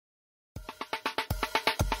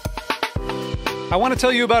I want to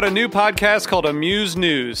tell you about a new podcast called Amuse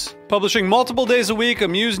News. Publishing multiple days a week,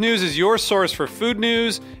 Amuse News is your source for food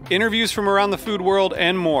news, interviews from around the food world,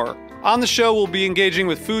 and more. On the show, we'll be engaging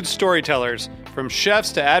with food storytellers, from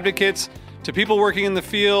chefs to advocates to people working in the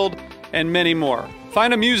field, and many more.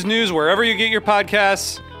 Find Amuse News wherever you get your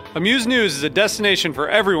podcasts. Amuse News is a destination for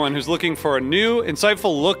everyone who's looking for a new,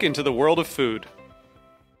 insightful look into the world of food.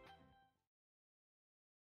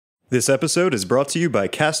 This episode is brought to you by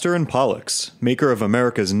Castor & Pollux, maker of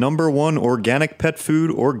America's #1 organic pet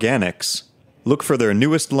food, Organics. Look for their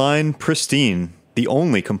newest line, Pristine, the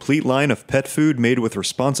only complete line of pet food made with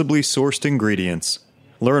responsibly sourced ingredients.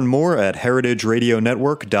 Learn more at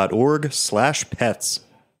heritageradionetwork.org/pets.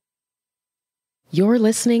 You're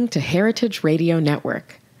listening to Heritage Radio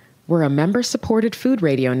Network. We're a member-supported food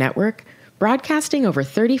radio network broadcasting over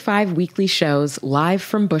 35 weekly shows live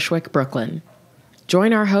from Bushwick, Brooklyn.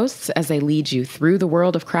 Join our hosts as they lead you through the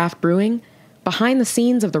world of craft brewing, behind the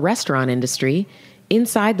scenes of the restaurant industry,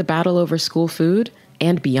 inside the battle over school food,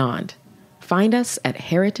 and beyond. Find us at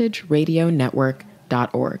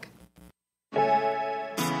heritageradionetwork.org.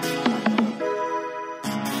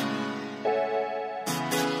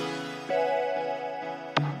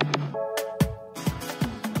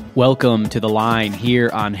 Welcome to The Line here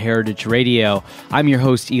on Heritage Radio. I'm your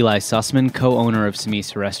host, Eli Sussman, co-owner of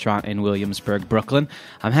Samisa Restaurant in Williamsburg, Brooklyn.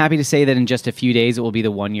 I'm happy to say that in just a few days, it will be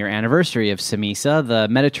the one-year anniversary of Samisa, the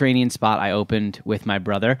Mediterranean spot I opened with my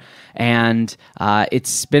brother. And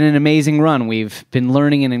it's been an amazing run. We've been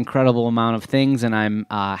learning an incredible amount of things, and I'm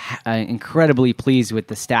incredibly pleased with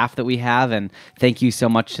the staff that we have, and thank you so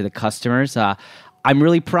much to the customers. I'm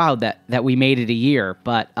really proud that we made it a year,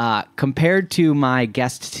 but compared to my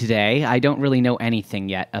guest today, I don't really know anything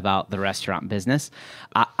yet about the restaurant business.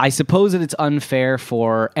 I suppose that it's unfair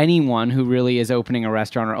for anyone who really is opening a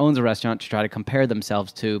restaurant or owns a restaurant to try to compare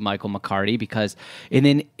themselves to Michael McCarty, because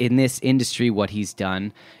in this industry, what he's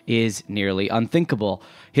done is nearly unthinkable.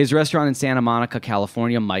 His restaurant in Santa Monica,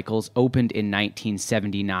 California, Michael's, opened in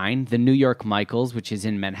 1979. The New York Michael's, which is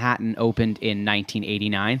in Manhattan, opened in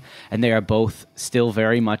 1989, and they are both still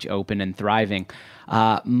very much open and thriving.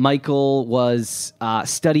 Michael was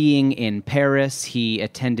studying in Paris. He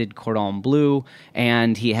attended Cordon Bleu,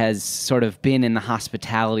 and he has sort of been in the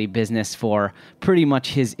hospitality business for pretty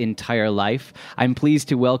much his entire life. I'm pleased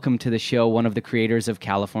to welcome to the show one of the creators of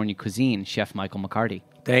California Cuisine, Chef Michael McCarty.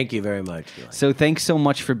 Thank you very much, Eli. So thanks so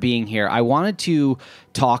much for being here. I wanted to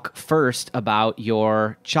talk first about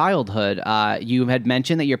your childhood. You had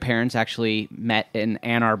mentioned that your parents actually met in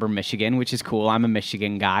Ann Arbor, Michigan, which is cool. I'm a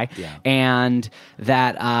Michigan guy. Yeah. And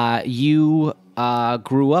that you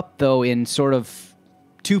grew up, though, in sort of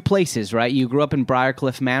two places, right? You grew up in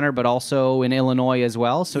Briarcliff Manor, but also in Illinois as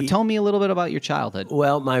well. So tell me a little bit about your childhood.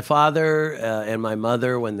 Well, my father and my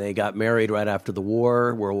mother, when they got married right after the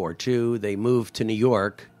war, World War II, they moved to New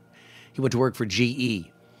York. He went to work for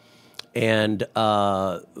GE. And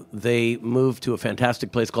they moved to a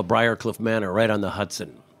fantastic place called Briarcliff Manor right on the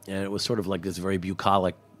Hudson. And it was sort of like this very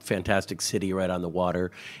bucolic, fantastic city right on the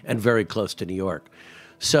water and very close to New York.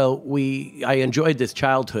 So I enjoyed this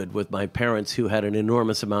childhood with my parents, who had an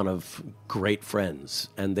enormous amount of great friends,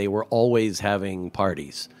 and they were always having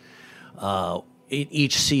parties.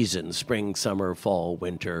 Each season, spring, summer, fall,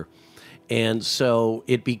 winter. And so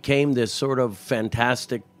it became this sort of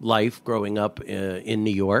fantastic life growing up in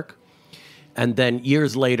New York. And then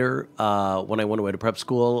years later, when I went away to prep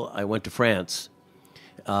school, I went to France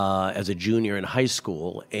as a junior in high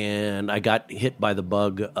school, and I got hit by the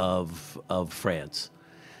bug of France.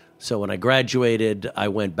 So when I graduated, I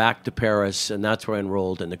went back to Paris, and that's where I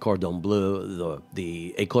enrolled in the Cordon Bleu,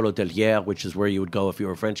 the École Hôtelière, which is where you would go if you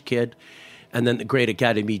were a French kid, and then the Great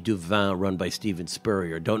Académie du Vin, run by Steven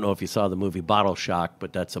Spurrier. Don't know if you saw the movie Bottle Shock,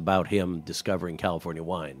 but that's about him discovering California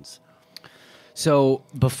wines. So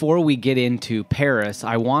before we get into Paris,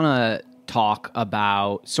 I want to talk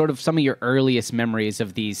about sort of some of your earliest memories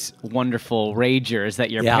of these wonderful ragers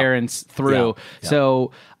that your parents threw. Yeah.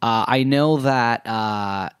 So I know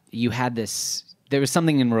that you had this. There was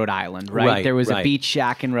something in Rhode Island, right? There was a beach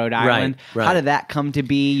shack in Rhode Island. Right. How did that come to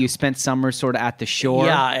be? You spent summers sort of at the shore.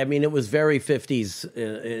 Yeah, I mean, it was very 50s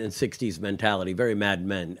and 60s mentality, very Mad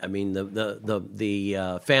Men. I mean,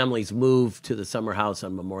 the families moved to the summer house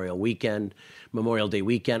on Memorial Day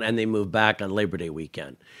weekend, and they moved back on Labor Day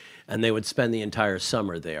weekend. And they would spend the entire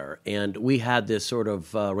summer there. And we had this sort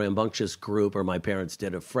of rambunctious group, or my parents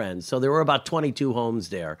did, of friends. So there were about 22 homes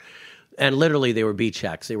there. And literally, they were beach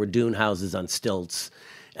shacks. They were dune houses on stilts.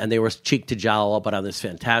 And they were cheek to jowl up on this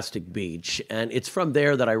fantastic beach. And it's from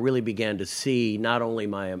there that I really began to see not only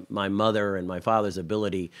my mother and my father's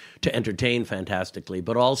ability to entertain fantastically,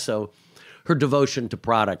 but also her devotion to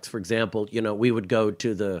products. For example, we would go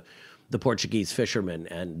to the Portuguese fisherman,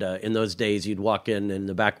 and in those days you'd walk in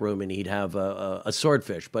the back room and he'd have a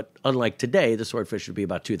swordfish. But unlike today, the swordfish would be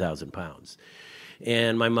about 2,000 pounds.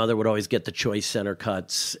 And my mother would always get the choice center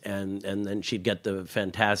cuts, and then she'd get the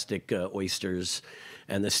fantastic oysters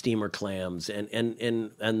and the steamer clams, and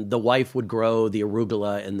the wife would grow the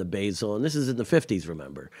arugula and the basil. And this is in the 50s,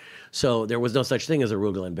 remember. So there was no such thing as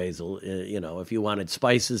arugula and basil. If you wanted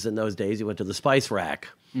spices in those days, you went to the spice rack.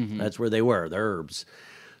 Mm-hmm. That's where they were, the herbs.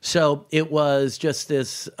 So it was just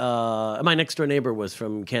this, my next door neighbor was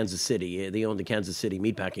from Kansas City. They owned the Kansas City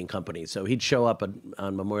meatpacking company. So he'd show up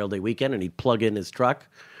on Memorial Day weekend and he'd plug in his truck.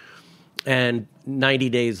 And 90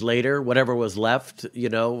 days later, whatever was left,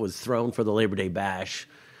 was thrown for the Labor Day bash.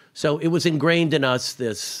 So it was ingrained in us,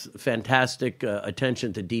 this fantastic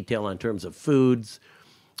attention to detail in terms of foods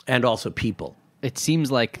and also people. It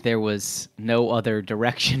seems like there was no other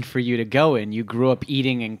direction for you to go in. You grew up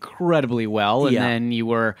eating incredibly well, and then you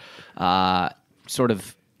were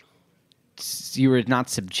you were not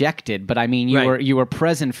subjected, but I mean, you were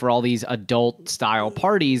present for all these adult style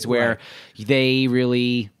parties where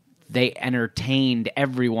they entertained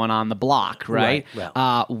everyone on the block, right?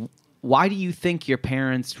 Why do you think your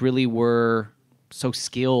parents really were so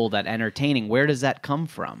skilled at entertaining? Where does that come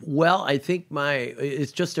from? Well, I think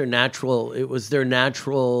it's just their natural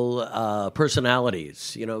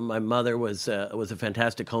personalities. My mother was a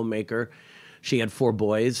fantastic homemaker. She had 4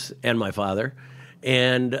 boys and my father.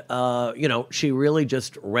 And, she really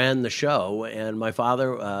just ran the show. And my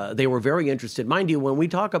father, they were very interested. Mind you, when we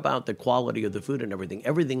talk about the quality of the food and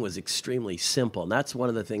everything was extremely simple. And that's one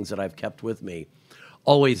of the things that I've kept with me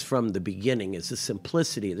always from the beginning, is the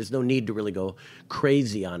simplicity. There's no need to really go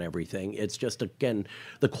crazy on everything. It's just, again,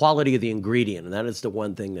 the quality of the ingredient. And that is the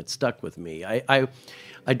one thing that stuck with me.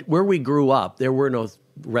 Where we grew up, there were no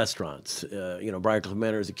restaurants. Briarcliff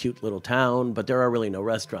Manor is a cute little town, but there are really no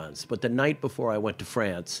restaurants. But the night before I went to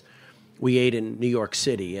France, we ate in New York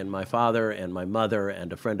City, and my father and my mother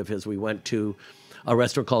and a friend of his, we went to a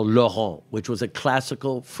restaurant called Laurent, which was a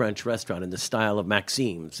classical French restaurant in the style of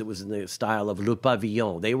Maxime's. It was in the style of Le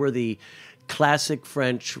Pavillon. They were the classic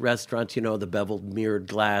French restaurants, the beveled mirrored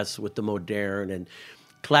glass with the moderne and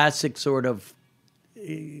classic sort of,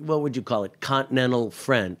 what would you call it, continental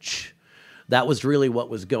French. That was really what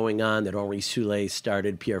was going on, that Henri Soulet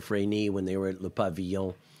started Pierre Frény when they were at Le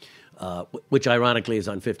Pavillon, which ironically is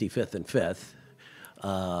on 55th and 5th.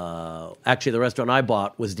 Actually, the restaurant I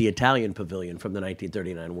bought was the Italian Pavilion from the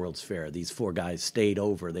 1939 World's Fair. These 4 guys stayed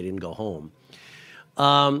over; they didn't go home.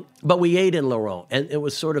 But we ate in Laurent, and that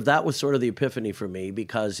was sort of the epiphany for me,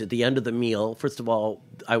 because at the end of the meal, first of all,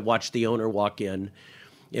 I watched the owner walk in.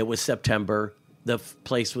 It was September. The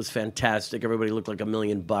place was fantastic. Everybody looked like $1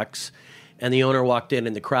 million, and the owner walked in,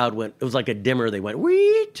 and the crowd went. It was like a dimmer. They went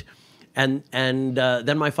 "Weet." And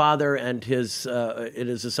then my father and his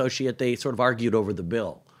associate, they sort of argued over the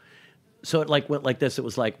bill. So it went like this. It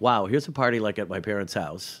was like, wow, here's a party like at my parents'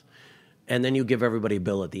 house, and then you give everybody a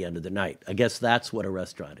bill at the end of the night. I guess that's what a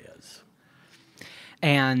restaurant is.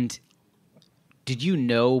 And did you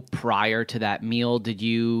know prior to that meal, did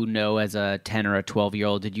you know as a 10 or a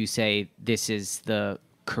 12-year-old, did you say, this is the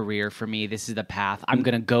career for me, this is the path, I'm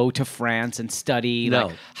going to go to France and study?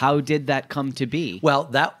 No. How did that come to be? Well,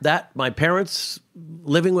 that my parents,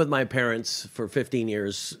 living with my parents for 15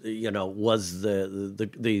 years, was the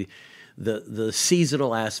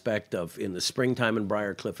seasonal aspect of, in the springtime in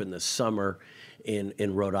Briarcliff, in the summer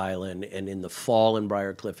in Rhode Island, and in the fall in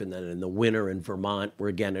Briarcliff, and then in the winter in Vermont, where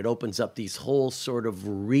again it opens up these whole sort of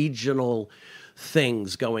regional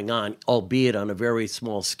things going on, albeit on a very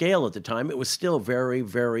small scale at the time. It was still very,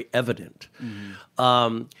 very evident.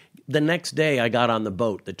 Mm-hmm. The next day, I got on the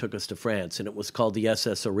boat that took us to France, and it was called the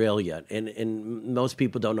SS Aurelia. And most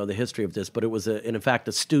people don't know the history of this, but it was, in fact,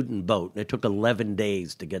 a student boat, and it took 11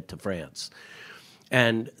 days to get to France.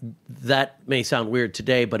 And that may sound weird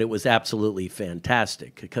today, but it was absolutely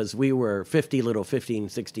fantastic, because we were 50 little 15,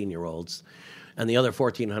 16-year-olds, and the other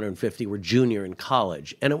 1,450 were junior in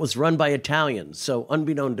college. And it was run by Italians. So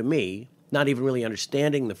unbeknown to me, not even really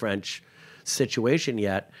understanding the French situation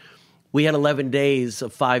yet, we had 11 days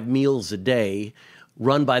of 5 meals a day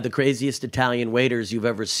run by the craziest Italian waiters you've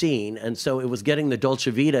ever seen. And so it was getting the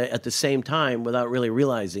Dolce Vita at the same time without really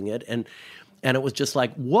realizing it. And it was just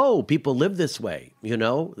like, whoa, people live this way.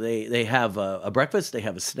 They have a breakfast, they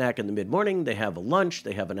have a snack in the mid-morning, they have a lunch,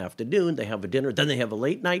 they have an afternoon, they have a dinner, then they have a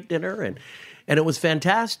late-night dinner. And it was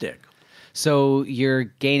fantastic. So you're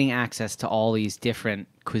gaining access to all these different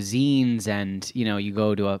cuisines, and you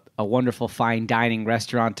go to a wonderful fine dining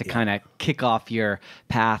restaurant to kind of kick off your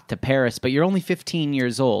path to Paris. But you're only 15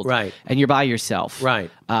 years old, right? And you're by yourself,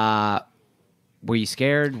 right? Were you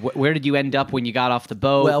scared? Where did you end up when you got off the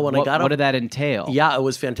boat? Well, when I got off, what did that entail? Yeah, it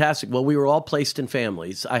was fantastic. Well, we were all placed in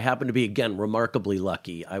families. I happened to be, again, remarkably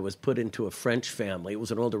lucky. I was put into a French family. It was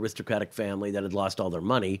an old aristocratic family that had lost all their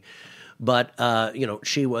money. But,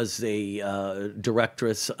 she was the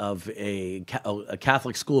directress of a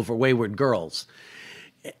Catholic school for wayward girls.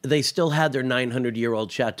 They still had their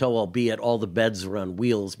 900-year-old chateau, albeit all the beds were on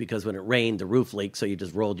wheels because when it rained, the roof leaked, so you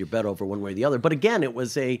just rolled your bed over one way or the other. But again,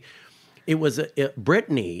 Brittany,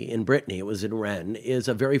 it was in Rennes, is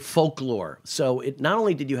a very folklore. So not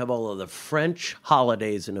only did you have all of the French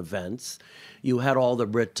holidays and events, you had all the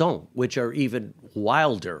Bretons, which are even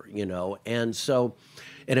wilder, And so,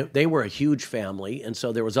 they were a huge family, and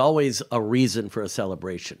so there was always a reason for a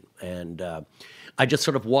celebration. And I just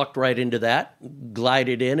sort of walked right into that,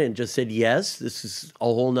 glided in, and just said, yes, this is a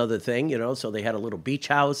whole nother thing, So they had a little beach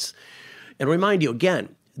house. And remind you,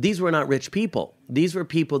 again, these were not rich people. These were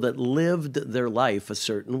people that lived their life a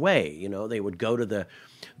certain way. They would go to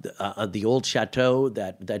the old chateau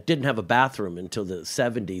that didn't have a bathroom until the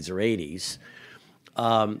 70s or 80s.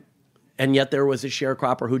 And yet there was a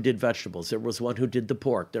sharecropper who did vegetables. There was one who did the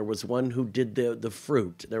pork. There was one who did the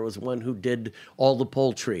fruit. There was one who did all the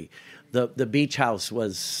poultry. The beach house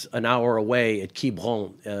was an hour away at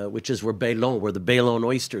Quiberon, which is where the Bayonne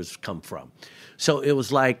oysters come from. So it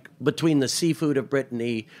was like between the seafood of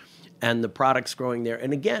Brittany and the products growing there.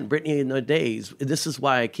 And again, Brittany in the days, this is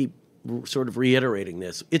why I keep sort of reiterating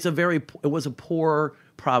this. It was a poor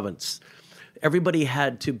province. Everybody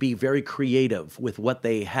had to be very creative with what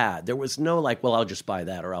they had. There was no I'll just buy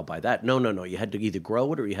that or I'll buy that. No. You had to either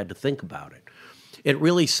grow it or you had to think about it. It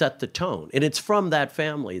really set the tone. And it's from that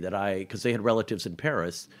family because they had relatives in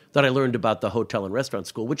Paris, that I learned about the hotel and restaurant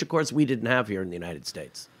school, which of course we didn't have here in the United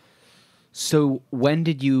States. So when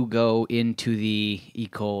did you go into the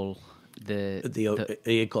École? The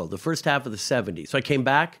École, the first half of the 70s. So I came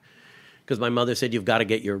back because my mother said, you've got to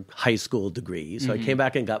get your high school degree. So I came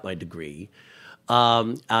back and got my degree.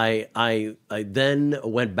 I then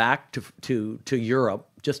went back to Europe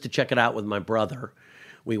just to check it out with my brother.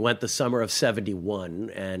 We went the summer of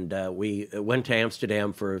 71, and we went to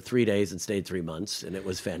Amsterdam for 3 days and stayed 3 months, and it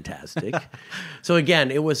was fantastic. So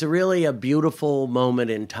again, it was really a beautiful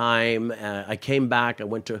moment in time. I came back. I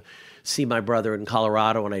went to see my brother in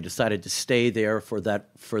Colorado, and I decided to stay there for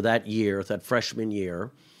that year, that freshman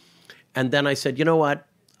year. And then I said, you know what?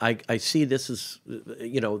 I see this as,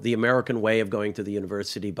 the American way of going to the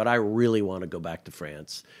university, but I really want to go back to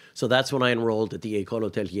France. So that's when I enrolled at the École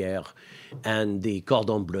Hôtelière and the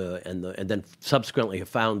Cordon Bleu, and then subsequently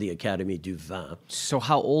found the Académie du Vin. So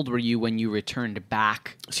how old were you when you returned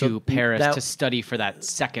back to Paris to study for that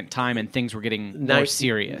second time, and things were getting more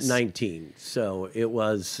serious? 19. So it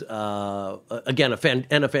was, again, a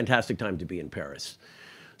fantastic time to be in Paris.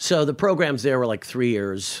 So the programs there were like 3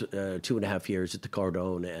 years, 2.5 years at the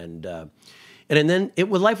Cordon, and then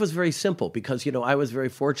life was very simple because I was very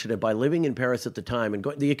fortunate by living in Paris at the time, and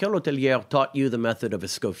the École Hôtelière taught you the method of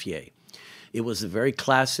Escoffier. It was a very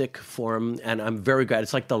classic form, and I'm very glad.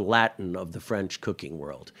 It's like the Latin of the French cooking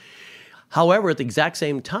world. However, at the exact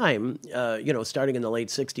same time, starting in the late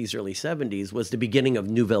 60s, early 70s, was the beginning of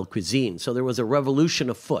Nouvelle Cuisine. So there was a revolution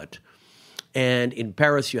afoot. And in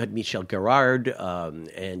Paris, you had Michel Gerard,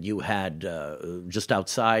 and you had, just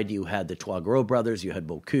outside, you had the Trois Gros brothers, you had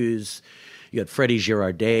Bocuse, you had Freddy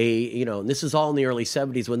Girardet, and this is all in the early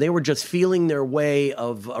 70s when they were just feeling their way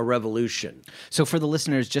of a revolution. So for the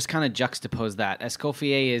listeners, just kind of juxtapose that.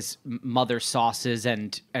 Escoffier is mother sauces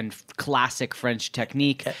and classic French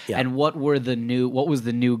technique. Yeah. And what was the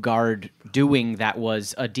new guard doing that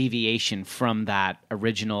was a deviation from that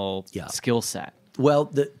original skill set?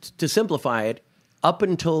 Well, to simplify it, up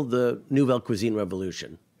until the Nouvelle Cuisine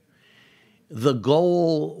Revolution, the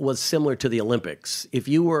goal was similar to the Olympics. If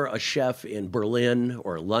you were a chef in Berlin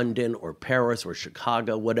or London or Paris or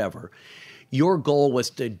Chicago, whatever, your goal was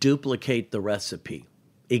to duplicate the recipe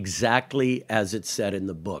exactly as it said in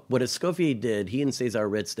the book. What Escoffier did, he and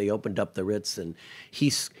César Ritz, they opened up the Ritz, and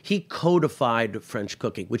he codified French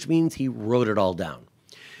cooking, which means he wrote it all down.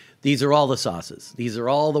 These are all the sauces. These are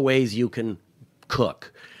all the ways you can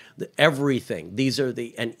cook. Everything.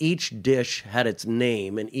 And each dish had its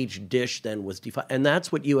name, and each dish then was defined. And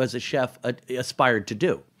that's what you as a chef aspired to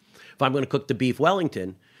do. If I'm going to cook the beef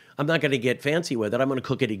Wellington, I'm not going to get fancy with it. I'm going to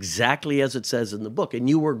cook it exactly as it says in the book. And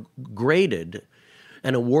you were graded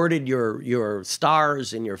and awarded your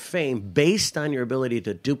stars and your fame based on your ability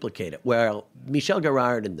to duplicate it. Well, Michel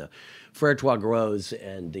Gerard and the Frère Trois Gros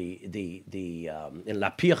and in La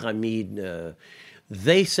Pyramide,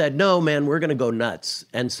 they said, no, man, we're going to go nuts.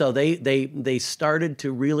 And so they started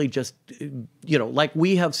to really just, like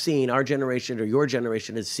we have seen, our generation or your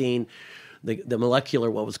generation has seen the molecular,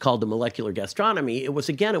 what was called the molecular gastronomy. It was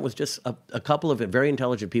just a couple of very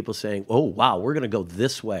intelligent people saying, oh, wow, we're going to go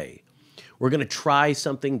this way. We're going to try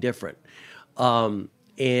something different. And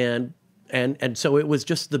so it was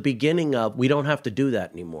just the beginning of, we don't have to do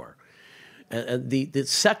that anymore. And the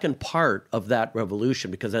second part of that revolution,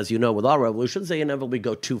 because as you know, with all revolutions, they inevitably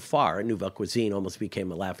go too far. And Nouvelle Cuisine almost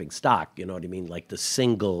became a laughing stock, you know what I mean? Like the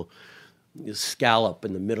single scallop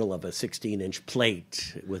in the middle of a 16-inch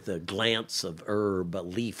plate with a glance of herb, a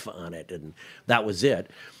leaf on it, and that was it.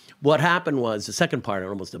 What happened was, the second part, and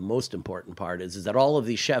almost the most important part, is that all of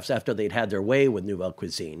these chefs, after they'd had their way with Nouvelle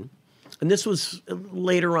Cuisine, and this was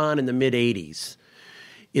later on in the mid-'80s,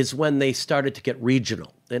 is when they started to get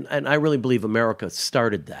regional. And I really believe America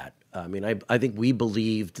started that. I mean, I think we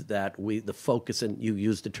believed that the focus, and you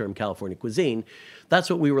used the term California cuisine, that's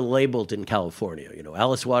what we were labeled in California.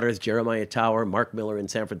 Alice Waters, Jeremiah Tower, Mark Miller in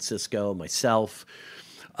San Francisco, myself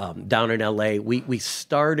down in L.A. We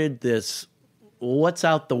started this, what's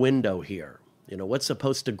out the window here? What's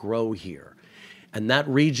supposed to grow here? And that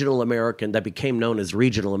regional American, that became known as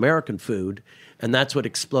regional American food, and that's what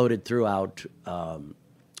exploded throughout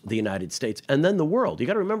the United States, and then the world. You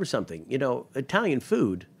got to remember something. Italian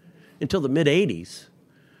food until the mid-'80s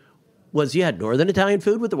was, you had Northern Italian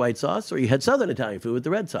food with the white sauce, or you had Southern Italian food with the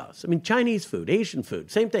red sauce. I mean, Chinese food, Asian food,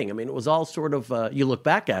 same thing. I mean, it was all sort of, you look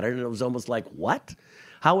back at it, and it was almost like, what?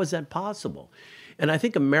 How is that possible? And I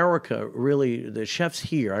think America really, the chefs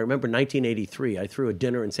here, I remember 1983, I threw a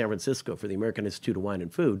dinner in San Francisco for the American Institute of Wine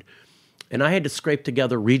and Food, and I had to scrape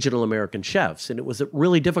together regional American chefs. And it was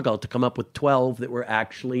really difficult to come up with 12 that were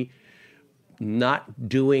actually not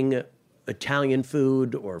doing Italian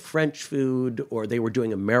food or French food, or they were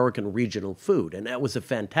doing American regional food. And that was a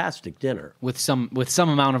fantastic dinner. With some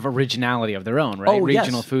amount of originality of their own, right? Oh,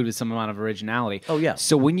 regional yes. food with some amount of originality. Oh, yes.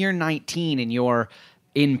 So when you're 19 and you're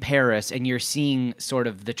in Paris and you're seeing sort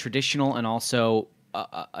of the traditional and also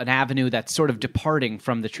an avenue that's sort of departing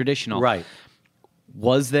from the traditional. Right.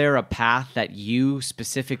 Was there a path that you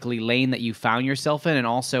specifically, lane that you found yourself in? And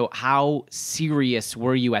also, how serious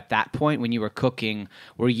were you at that point when you were cooking?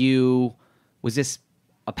 Was this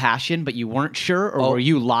a passion, but you weren't sure, or were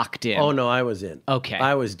you locked in? Oh, no, I was in. Okay.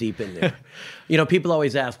 I was deep in there. People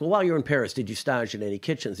always ask, well, while you were in Paris, did you stage in any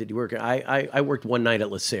kitchens? Did you work? I worked one night at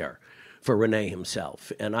Le Serre for René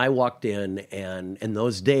himself. And I walked in, and in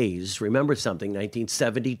those days, remember something,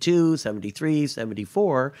 1972, 73,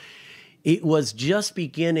 74, it was just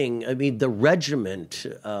beginning. I mean, the regiment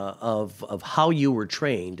of how you were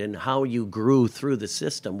trained and how you grew through the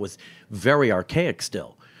system was very archaic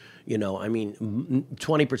still.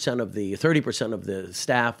 20% of the 30% of the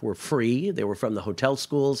staff were free. They were from the hotel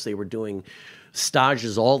schools. They were doing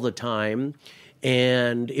stages all the time.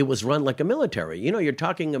 And it was run like a military. You're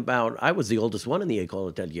talking about, I was the oldest one in the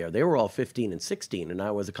École Hôtelière. They were all 15 and 16, and I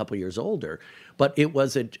was a couple years older. But it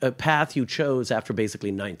was a path you chose after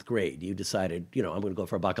basically ninth grade. You decided, I'm going to go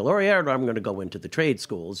for a baccalaureate, or I'm going to go into the trade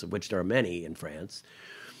schools, of which there are many in France.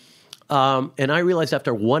 And I realized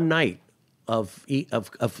after one night of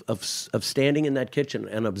standing in that kitchen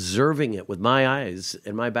and observing it with my eyes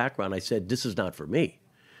and my background, I said, this is not for me.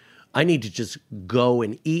 I need to just go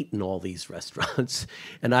and eat in all these restaurants,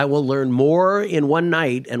 and I will learn more in one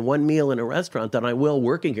night and one meal in a restaurant than I will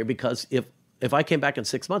working here, because if I came back in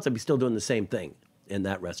 6 months, I'd be still doing the same thing in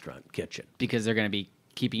that restaurant kitchen. Because they're going to be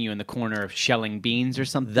keeping you in the corner of shelling beans or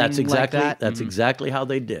something like that? That's Mm-hmm. exactly how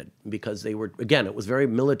they did, because they were, again, it was very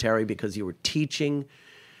military, because you were teaching.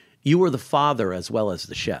 You were the father as well as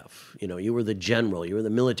the chef. You were the general. You were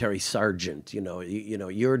the military sergeant.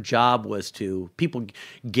 Your job was people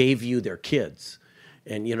gave you their kids,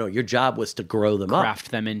 and your job was to grow them up,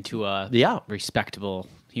 craft them into a respectable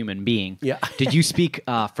human being. Yeah. Did you speak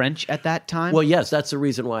French at that time? Well, yes. That's the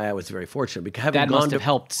reason why I was very fortunate, because that must have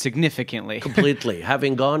helped significantly. Completely.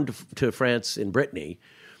 Having gone to France in Brittany.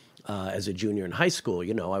 As a junior in high school,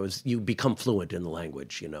 you become fluent in the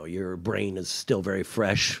language. Your brain is still very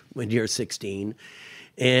fresh when you're 16,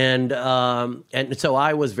 and so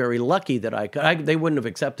I was very lucky that they wouldn't have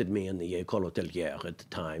accepted me in the École Hôtelière at the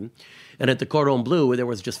time, and at the Cordon Bleu there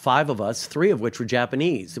was just 5 of us, 3 of which were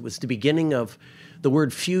Japanese. It was the beginning of the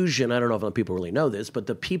word fusion. I don't know if people really know this, but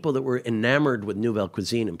the people that were enamored with Nouvelle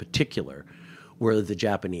Cuisine in particular were the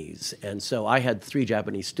Japanese. And so I had 3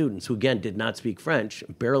 Japanese students who, again, did not speak French,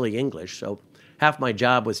 barely English. So half my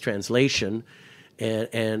job was translation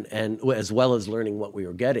and as well as learning what we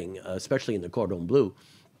were getting, especially in the cordon bleu.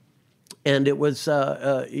 And it was,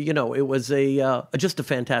 it was just a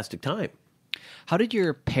fantastic time. How did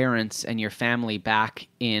your parents and your family back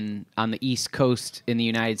on the East Coast in the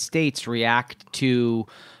United States react to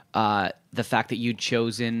the fact that you'd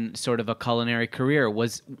chosen sort of a culinary career?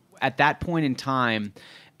 Was at that point in time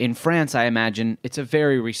in France, I imagine it's a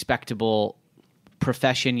very respectable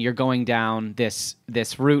profession. You're going down this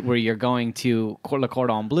route where you're going to le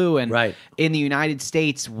cordon bleu, and right. In the United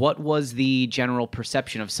States, what was the general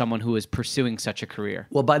perception of someone who was pursuing such a career?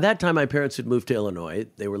 Well, by that time, my parents had moved to Illinois.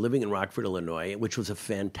 They were living in Rockford, Illinois, which was a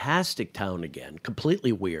fantastic town again,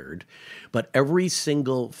 completely weird. But every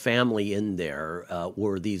single family in there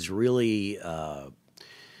were these really,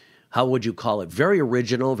 how would you call it, very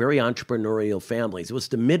original, very entrepreneurial families. It was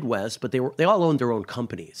the Midwest, but they all owned their own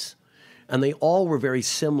companies. And they all were very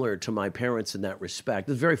similar to my parents in that respect.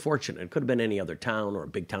 It was very fortunate. It could have been any other town or a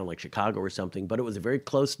big town like Chicago or something, but it was a very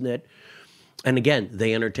close-knit. And again,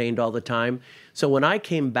 they entertained all the time. So when I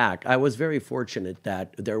came back, I was very fortunate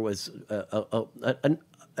that there was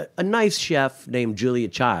a nice chef named Julia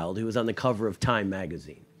Child who was on the cover of Time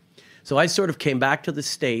magazine. So I sort of came back to the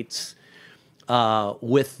States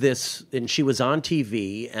with this, and she was on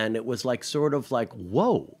TV, and it was like sort of like,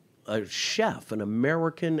 whoa. A chef, an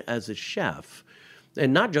American as a chef,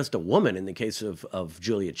 and not just a woman in the case of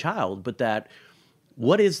Julia Child, but that,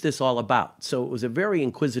 what is this all about? So it was a very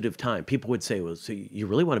inquisitive time. People would say, well, so you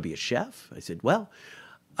really want to be a chef? I said, well,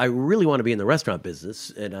 I really want to be in the restaurant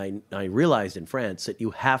business, and I realized in France that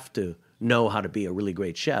you have to know how to be a really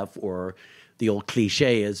great chef, or the old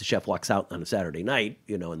cliche is the chef walks out on a Saturday night,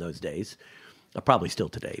 in those days, probably still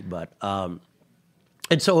today, but...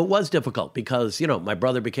 And so it was difficult because, my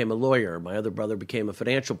brother became a lawyer. My other brother became a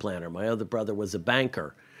financial planner. My other brother was a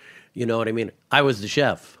banker. You know what I mean? I was the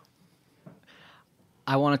chef.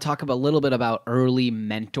 I want to talk a little bit about early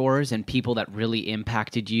mentors and people that really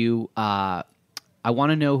impacted you. I want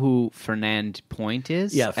to know who Fernand Point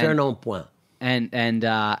is. Yeah, Fernand Point. And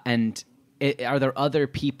are there other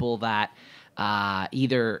people that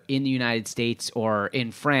either in the United States or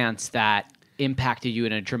in France that impacted you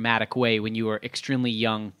in a dramatic way when you were extremely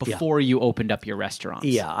young before you opened up your restaurants?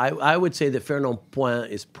 Yeah, I would say that Fernand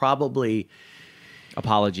Point is probably...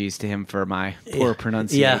 Apologies to him for my poor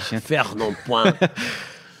pronunciation. Yeah, Fernand Point.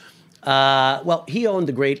 Well, he owned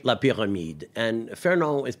the great La Pyramide, and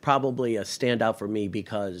Fernand is probably a standout for me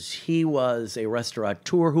because he was a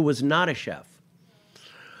restaurateur who was not a chef.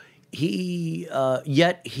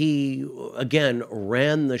 Yet he again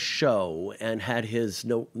ran the show and had his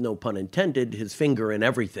no pun intended his finger in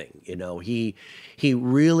everything. He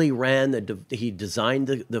really ran he designed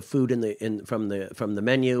the food from the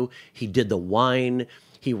menu. He did the wine.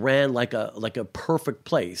 He ran like a perfect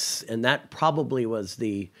place, and that probably was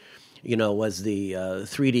the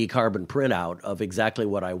 3D carbon printout of exactly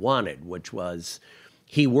what I wanted, which was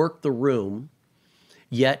he worked the room.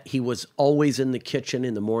 Yet he was always in the kitchen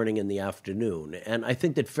in the morning and the afternoon. And I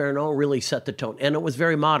think that Fernand really set the tone. And it was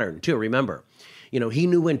very modern, too, remember. He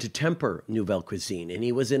knew when to temper Nouvelle Cuisine. And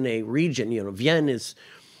he was in a region, Vienne is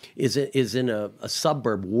in a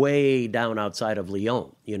suburb way down outside of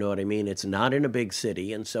Lyon. You know what I mean? It's not in a big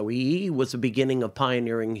city. And so he was the beginning of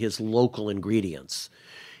pioneering his local ingredients.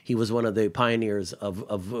 He was one of the pioneers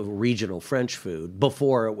of regional French food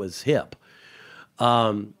before it was hip.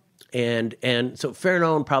 And so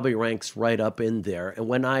Fernand probably ranks right up in there. And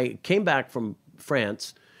when I came back from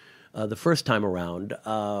France the first time around,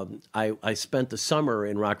 I spent the summer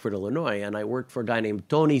in Rockford, Illinois, and I worked for a guy named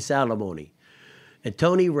Tony Salamoni. And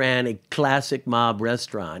Tony ran a classic mob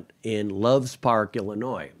restaurant in Loves Park,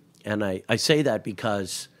 Illinois. And I say that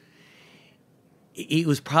because he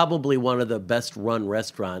was probably one of the best run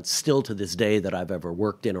restaurants still to this day that I've ever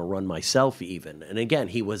worked in or run myself even. And again,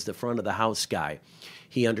 he was the front of the house guy.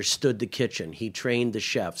 He understood the kitchen. He trained the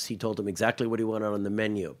chefs. He told them exactly what he wanted on the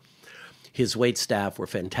menu. His wait staff were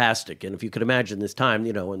fantastic. And if you could imagine this time,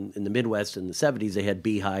 in the Midwest in the 70s, they had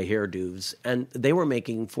beehive hairdos, and they were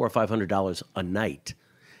making $400 or $500 a night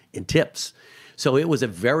in tips. So it was a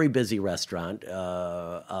very busy restaurant.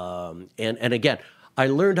 And again, I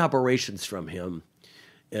learned operations from him.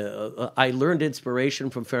 I learned inspiration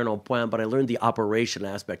from Fernand Point, but I learned the operation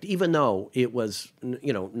aspect, even though it was,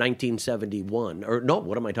 1971. Or no,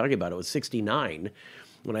 what am I talking about? It was 69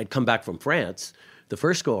 when I'd come back from France, the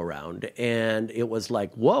first go around, and it was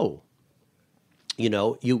like, whoa.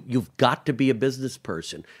 You've got to be a business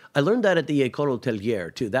person. I learned that at the École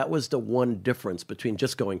Hôtelière, too. That was the one difference between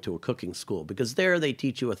just going to a cooking school, because there they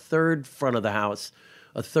teach you a third front of the house,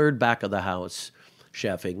 a third back of the house,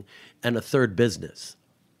 chefing, and a third business.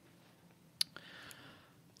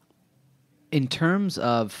 In terms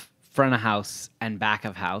of front of house and back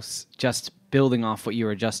of house, just building off what you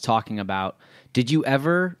were just talking about, did you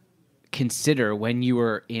ever consider when you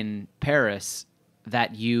were in Paris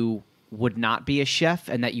that you would not be a chef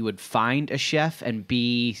and that you would find a chef and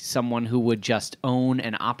be someone who would just own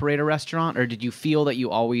and operate a restaurant? Or did you feel that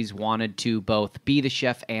you always wanted to both be the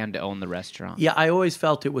chef and own the restaurant? Yeah, I always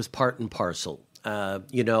felt it was part and parcel,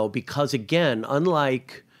 because, again,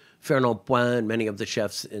 unlike Fernand Point and many of the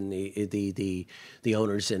chefs in the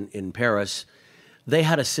owners in Paris, they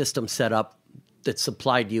had a system set up that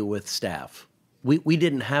supplied you with staff. We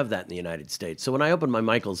didn't have that in the United States. So when I opened my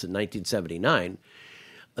Michael's in 1979,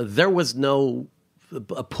 there was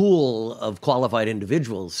a pool of qualified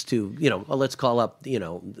individuals to, let's call up,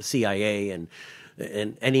 the CIA and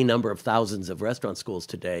any number of thousands of restaurant schools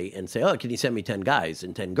today and say, oh, can you send me 10 guys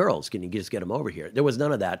and 10 girls? Can you just get them over here? There was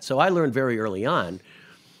none of that. So I learned very early on,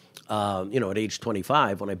 at age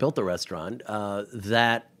 25 when I built the restaurant,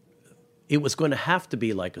 that it was going to have to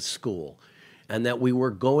be like a school, and that we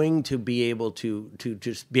were going to be able to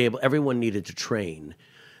just be able, everyone needed to train.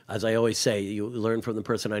 As I always say, you learn from the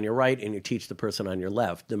person on your right and you teach the person on your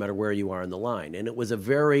left, no matter where you are in the line. And it was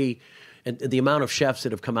and the amount of chefs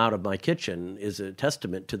that have come out of my kitchen is a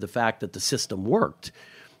testament to the fact that the system worked,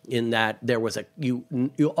 in that there was you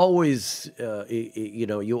always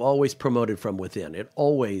promoted from within. It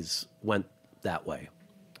always went that way.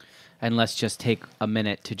 And let's just take a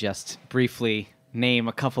minute to just briefly name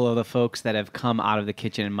a couple of the folks that have come out of the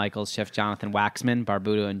kitchen in Michael's: Chef Jonathan Waxman,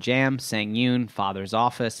 Barbuto and Jam, Sang Yoon, Father's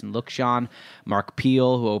Office and Lukshan, Mark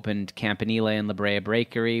Peel, who opened Campanile and La Brea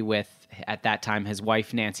Bakery with, at that time, his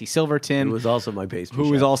wife Nancy Silverton, who was also my pastry chef.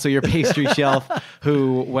 Who was also your pastry shelf,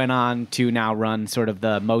 who went on to now run sort of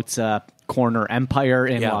the Mozza Corner empire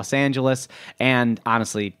in Los Angeles. And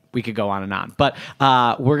honestly, we could go on and on. But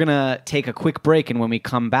we're going to take a quick break, and when we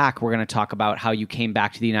come back, we're going to talk about how you came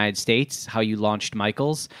back to the United States, how you launched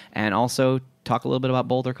Michael's, and also talk a little bit about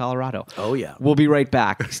Boulder, Colorado. Oh, yeah. We'll be right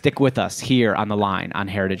back. Stick with us here on The Line on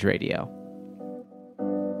Heritage Radio.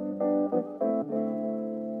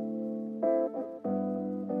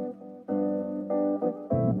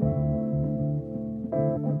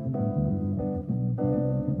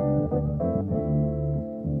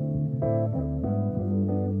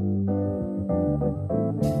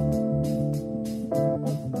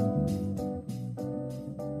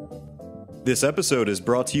 This episode is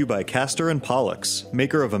brought to you by Castor & Pollux,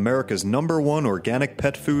 maker of America's #1 organic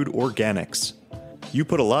pet food, Organics. You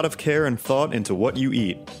put a lot of care and thought into what you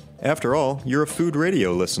eat. After all, you're a food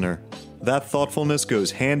radio listener. That thoughtfulness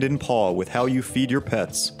goes hand in paw with how you feed your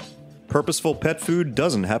pets. Purposeful pet food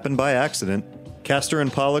doesn't happen by accident. Castor &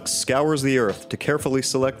 Pollux scours the earth to carefully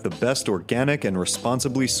select the best organic and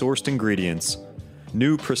responsibly sourced ingredients.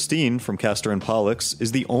 New Pristine from Castor & Pollux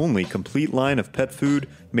is the only complete line of pet food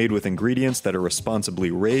made with ingredients that are responsibly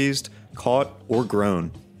raised, caught, or grown.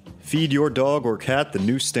 Feed your dog or cat the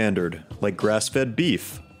new standard, like grass-fed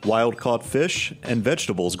beef, wild-caught fish, and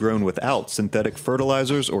vegetables grown without synthetic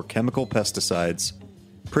fertilizers or chemical pesticides.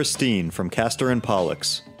 Pristine from Castor &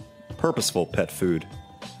 Pollux. Purposeful pet food.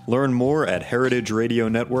 Learn more at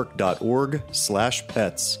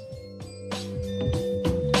heritageradionetwork.org/pets.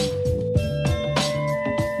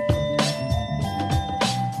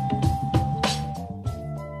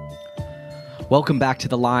 Welcome back to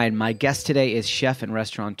The Line. My guest today is chef and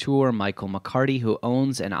restaurateur Michael McCarty, who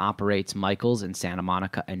owns and operates Michael's in Santa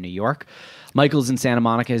Monica and New York. Michael's in Santa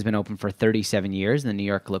Monica has been open for 37 years. The New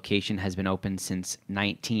York location has been open since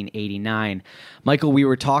 1989. Michael, we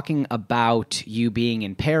were talking about you being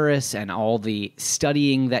in Paris and all the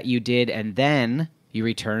studying that you did, and then you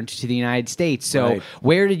returned to the United States. So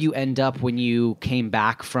Where did you end up when you came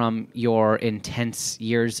back from your intense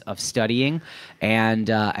years of studying? And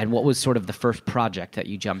what was sort of the first project that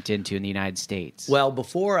you jumped into in the United States? Well,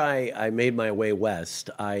 before I made my way west,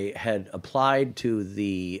 I had applied to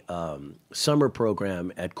the summer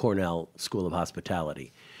program at Cornell School of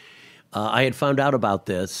Hospitality. I had found out about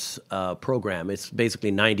this program. It's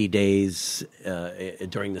basically 90 days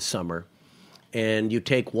during the summer. And you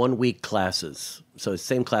take 1 week classes, so it's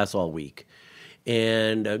same class all week.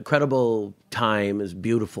 And incredible time, is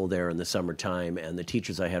beautiful there in the summertime, and the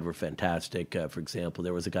teachers I had were fantastic. For example,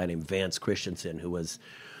 there was a guy named Vance Christensen who was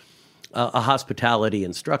a hospitality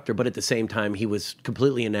instructor, but at the same time he was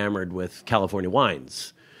completely enamored with California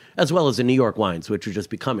wines. as well as the New York wines, which were just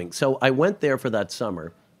becoming. So I went there for that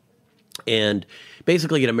summer, and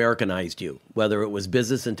basically it Americanized you, whether it was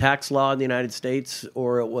business and tax law in the United States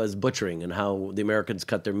or it was butchering and how the Americans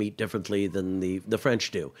cut their meat differently than the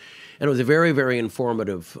French do. And it was a very, very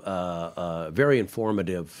informative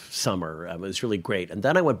summer. It was really great. And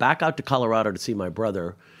then I went back out to Colorado to see my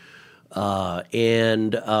brother,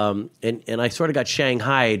 and I sort of got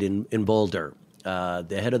shanghaied in Boulder.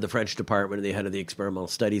 The head of the French department and the head of the experimental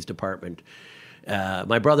studies department.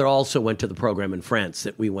 My brother also went to the program in France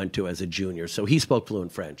that we went to as a junior, so he spoke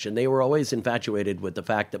fluent French. And they were always infatuated with the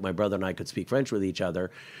fact that my brother and I could speak French with each other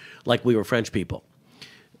like we were French people.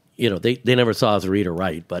 They never saw us read or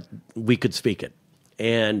write, but we could speak it.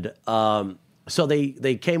 And so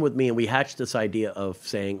they came with me, and we hatched this idea of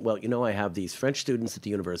saying, well, I have these French students at the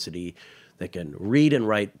university that can read and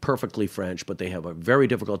write perfectly French, but they have a very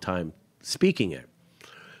difficult time speaking it.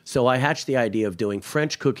 So I hatched the idea of doing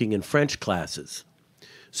French cooking in French classes.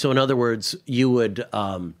 So in other words, you would,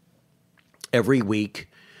 every week,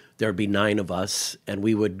 there'd be 9 of us, and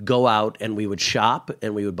we would go out and we would shop,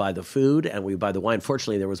 and we would buy the food, and we would buy the wine.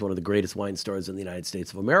 Fortunately, there was one of the greatest wine stores in the United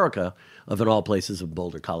States of America, of in all places of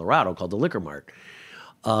Boulder, Colorado, called the Liquor Mart,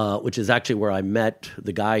 which is actually where I met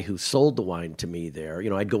the guy who sold the wine to me there.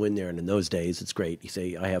 I'd go in there, and in those days, it's great. You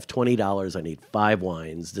say, I have $20, I need 5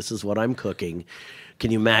 wines, this is what I'm cooking.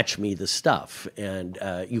 Can you match me the stuff? And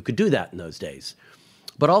you could do that in those days.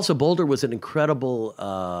 But also Boulder was an incredible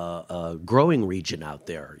growing region out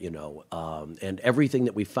there, and everything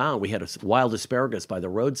that we found. We had a wild asparagus by the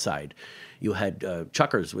roadside. You had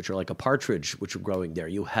chuckers, which are like a partridge, which were growing there.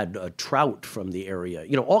 You had trout from the area,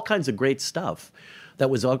 all kinds of great stuff that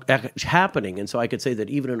was happening. And so I could say that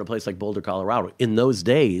even in a place like Boulder, Colorado, in those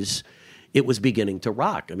days, it was beginning to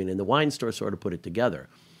rock. And the wine store sort of put it together.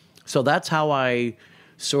 So that's how I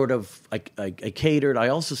I catered. I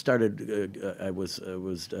also started. I was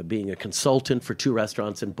being a consultant for 2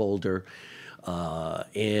 restaurants in Boulder,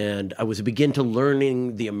 and I was begin to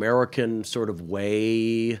learning the American sort of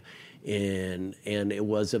way, and it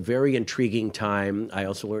was a very intriguing time. I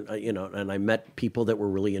also learned, and I met people that were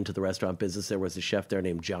really into the restaurant business. There was a chef there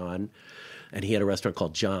named John, and he had a restaurant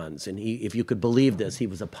called John's. And he, if you could believe this, he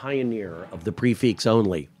was a pioneer of the prefix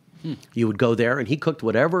only. You would go there, and he cooked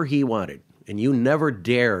whatever he wanted. And you never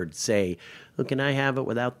dared say, oh, can I have it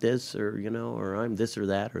without this, or, or I'm this or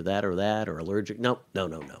that, or that or that, or allergic. No.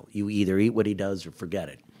 You either eat what he does or forget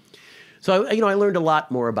it. So, I learned a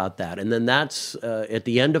lot more about that. And then that's, at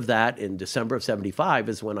the end of that, in December of 75,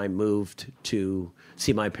 is when I moved to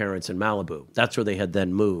see my parents in Malibu. That's where they had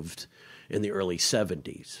then moved in the early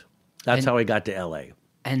 70s. That's how I got to L.A.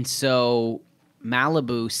 And so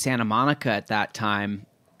Malibu, Santa Monica at that time,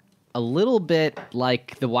 a little bit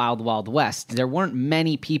like the Wild Wild West. There weren't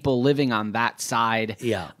many people living on that side.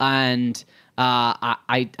 Yeah. And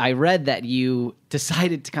I read that you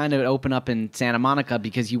decided to kind of open up in Santa Monica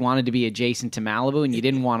because you wanted to be adjacent to Malibu and you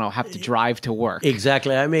didn't want to have to drive to work.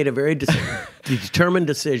 Exactly. I made a very determined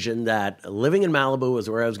decision that living in Malibu was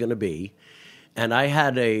where I was going to be. And I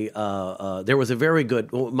had there was a very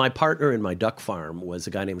good, my partner in my duck farm was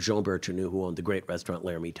a guy named Jean Bertenu, who owned the great restaurant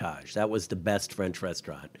L'Ermitage. That was the best French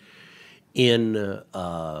restaurant in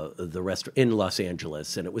in Los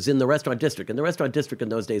Angeles, and it was in the restaurant district. And the restaurant district in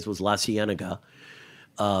those days was La Cienega.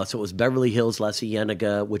 So it was Beverly Hills, La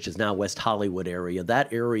Cienega, which is now West Hollywood area.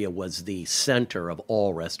 That area was the center of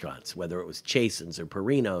all restaurants, whether it was Chasen's or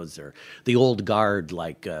Perino's or the old guard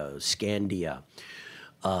like Scandia.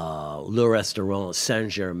 Le Restaurant,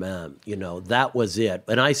 Saint-Germain, that was it.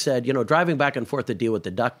 And I said, driving back and forth to deal with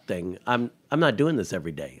the duck thing, I'm not doing this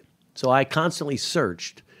every day. So I constantly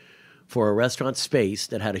searched for a restaurant space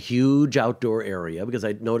that had a huge outdoor area, because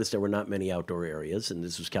I noticed there were not many outdoor areas, and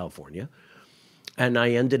this was California. And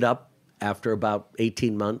I ended up, after about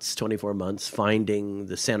 18 months, 24 months, finding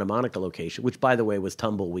the Santa Monica location, which, by the way, was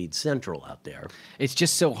Tumbleweed Central out there. It's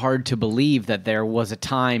just so hard to believe that there was a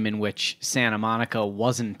time in which Santa Monica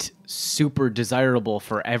wasn't super desirable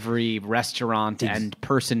for every restaurant and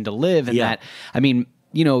person to live. And that,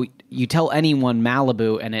 you tell anyone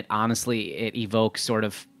Malibu, and it evokes sort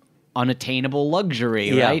of unattainable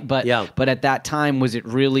luxury, right? But at that time, was it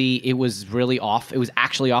really? It was really off. It was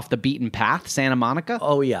actually off the beaten path, Santa Monica.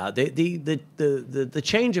 Oh yeah, the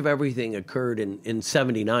change of everything occurred in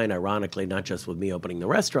 '79. Ironically, not just with me opening the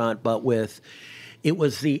restaurant, but with it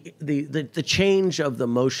was the change of the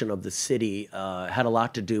motion of the city had a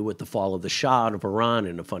lot to do with the fall of the Shah of Iran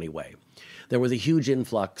in a funny way. There was a huge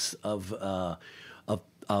influx of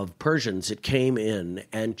Persians that came in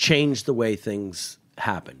and changed the way things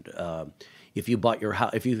happened. if you bought your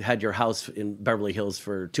house, if you had your house in Beverly Hills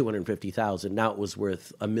for $250,000, now it was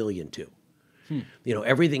worth $1.2 million. You know,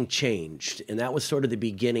 everything changed, and that was sort of the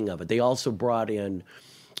beginning of it. They also brought in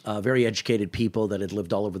very educated people that had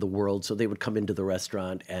lived all over the world, so they would come into the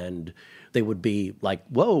restaurant and they would be like,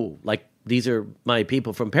 "Whoa, like these are my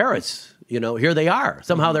people from Paris. You know, here they are.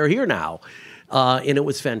 Somehow they're here now," and it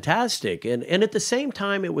was fantastic. And at the same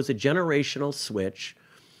time, it was a generational switch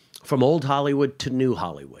from old Hollywood to new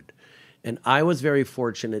Hollywood. And I was very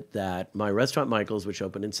fortunate that my restaurant, Michael's, which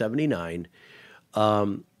opened in '79.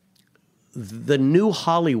 The new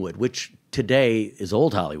Hollywood, which today is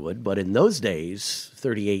old Hollywood, but in those days,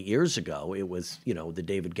 38 years ago, it was, you know, the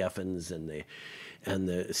David Geffens and the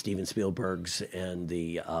Steven Spielbergs and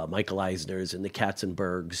the Michael Eisners and the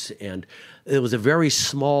Katzenbergs. And it was a very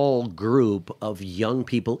small group of young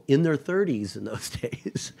people in their 30s in those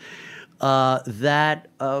days that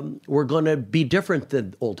were going to be different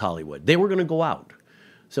than old Hollywood. They were going to go out.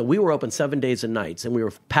 So we were open 7 days and nights, and we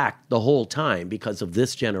were packed the whole time because of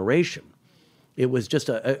this generation. It was just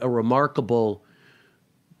a remarkable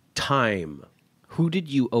time. Who did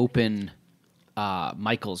you open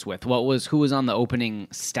Michael's with? Who was on the opening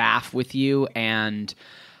staff with you, and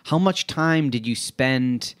how much time did you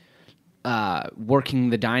spend working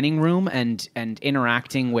the dining room and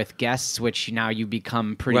interacting with guests, which now you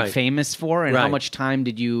become pretty famous for? And how much time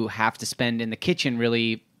did you have to spend in the kitchen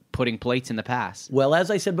really putting plates in the pass? Well,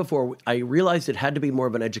 as I said before, I realized it had to be more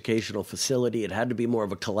of an educational facility. It had to be more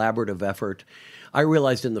of a collaborative effort. I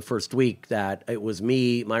realized in the first week that it was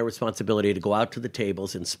my responsibility to go out to the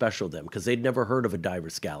tables and special them, because they'd never heard of a diver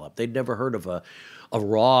scallop. They'd never heard of a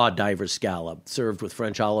raw diver scallop served with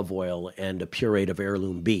French olive oil and a pureed of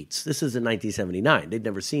heirloom beets. This is in 1979. They'd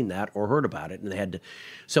never seen that or heard about it, and they had to.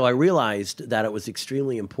 So I realized that it was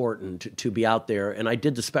extremely important to be out there, and I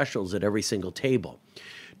did the specials at every single table.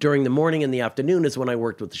 During the morning and the afternoon is when I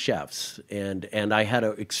worked with the chefs, and I had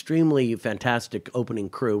an extremely fantastic opening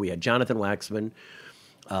crew. We had Jonathan Waxman,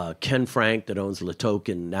 Ken Frank that owns Le Toque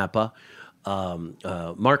in Napa,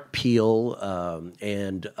 Mark Peel,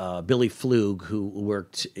 and Billy Flug, who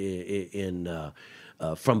worked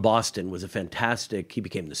from Boston, was a fantastic. He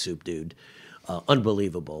became the soup dude.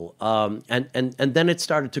 Unbelievable. And then it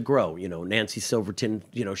started to grow. You know, Nancy Silverton,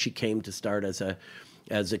 you know, she came to start as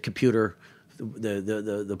a computer,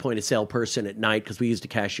 the point of sale person at night, because we used a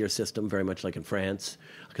cashier system very much like in France,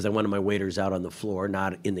 because I wanted my waiters out on the floor,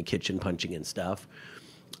 not in the kitchen punching in stuff.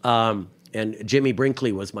 And Jimmy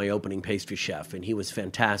Brinkley was my opening pastry chef, and he was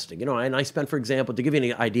fantastic. You know, and I spent, for example, to give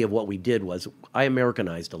you an idea of what we did, was I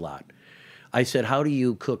Americanized a lot. I said, how do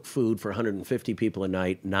you cook food for 150 people a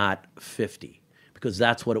night, not 50? Because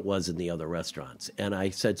that's what it was in the other restaurants. And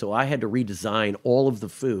I said, so I had to redesign all of the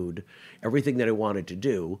food, everything that I wanted to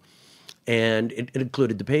do, and it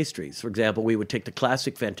included the pastries. For example, we would take the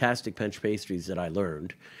classic, fantastic French pastries that I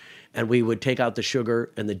learned, and we would take out the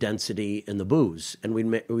sugar and the density and the booze, and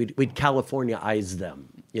we'd California-ize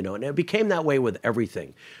them, you know, and it became that way with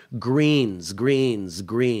everything. Greens.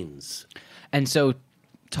 And so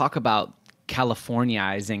talk about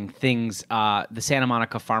Californiaizing things. The Santa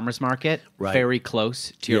Monica Farmers Market, very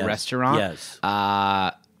close to your restaurant. Yes.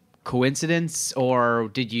 Coincidence,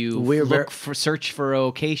 or did you search for a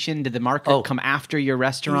location? Did the market come after your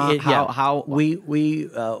restaurant? How?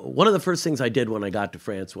 One of the first things I did when I got to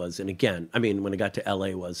France was, and again, I mean, when I got to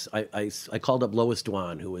LA was, I called up Lois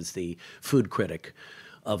Dwan, who was the food critic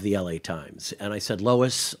of the LA Times. And I said,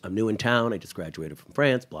 Lois, I'm new in town. I just graduated from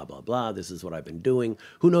France, blah, blah, blah. This is what I've been doing.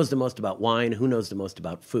 Who knows the most about wine? Who knows the most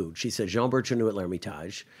about food? She said, Jean Bertrand at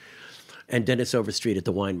L'Ermitage and Dennis Overstreet at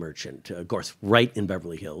the Wine Merchant, of course, right in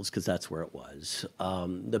Beverly Hills, because that's where it was.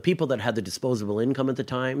 The people that had the disposable income at the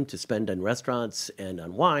time to spend on restaurants and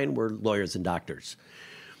on wine were lawyers and doctors.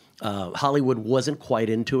 Hollywood wasn't quite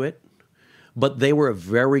into it, but they were a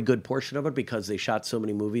very good portion of it because they shot so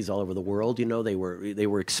many movies all over the world. You know, they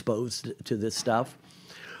were exposed to this stuff.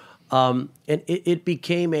 And it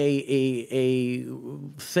became a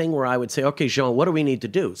thing where I would say, okay, Jean, what do we need to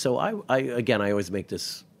do? So I always make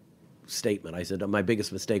this statement. I said, my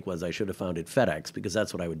biggest mistake was I should have founded FedEx, because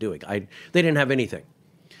that's what I was doing. They didn't have anything.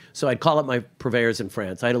 So I'd call up my purveyors in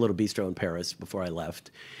France. I had a little bistro in Paris before I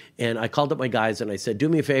left. And I called up my guys and I said, do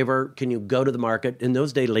me a favor, can you go to the market? In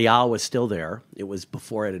those days, Leal was still there. It was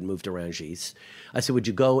before it had moved to Rungis. I said, would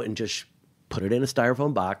you go and just put it in a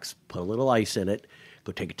styrofoam box, put a little ice in it,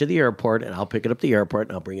 go take it to the airport, and I'll pick it up at the airport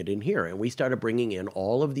and I'll bring it in here. And we started bringing in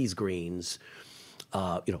all of these greens,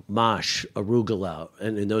 mâche, arugula,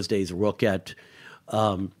 and in those days, roquette,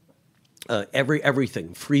 everything.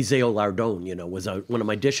 Frisée au lardon, was one of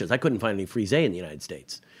my dishes. I couldn't find any frisée in the United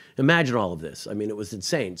States. Imagine all of this. I mean, it was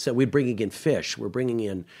insane. So we're bringing in fish. We're bringing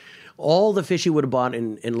in all the fish you would have bought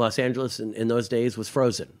in Los Angeles in those days was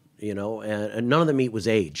frozen, and none of the meat was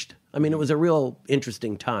aged. I mean, it was a real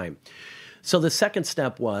interesting time. So the second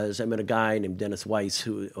step was I met a guy named Dennis Weiss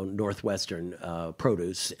who owned Northwestern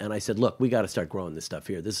Produce, and I said, look, we got to start growing this stuff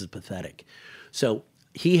here. This is pathetic. So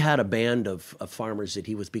he had a band of farmers that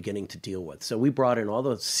he was beginning to deal with. So we brought in all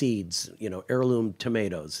those seeds, heirloom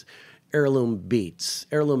tomatoes, heirloom beets,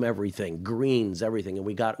 heirloom everything, greens, everything. And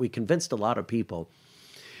we convinced a lot of people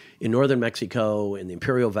in northern Mexico, in the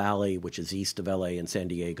Imperial Valley, which is east of LA and San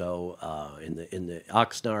Diego, in the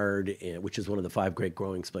Oxnard, which is one of the 5 great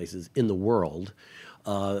growing places in the world,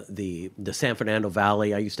 the San Fernando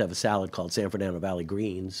Valley. I used to have a salad called San Fernando Valley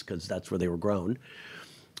Greens because that's where they were grown.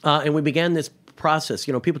 And we began this process.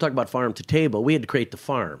 People talk about farm to table. We had to create the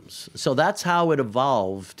farms. So that's how it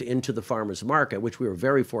evolved into the farmers market, which we were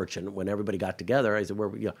very fortunate when everybody got together. I said,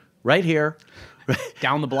 right here.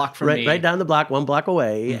 Down the block from me. Right down the block, 1 block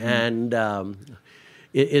away. Mm-hmm. And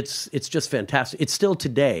it's just fantastic. It's still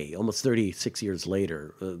today, almost 36 years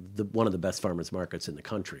later, one of the best farmers markets in the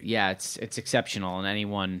country. Yeah, it's exceptional, and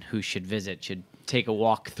anyone who should visit should take a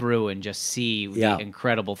walk through and just see the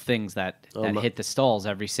incredible things that hit the stalls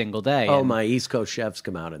every single day. Oh, my East Coast chefs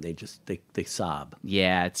come out and they sob.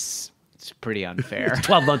 Yeah, it's pretty unfair. It's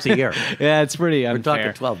 12 months a year. Yeah, it's pretty unfair. We're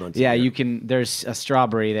talking 12 months a year. Yeah, there's a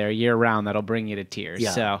strawberry there year round that'll bring you to tears.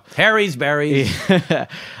 Yeah. So Harry's berries.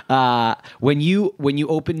 When you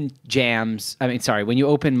open when you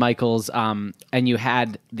open Michael's, and you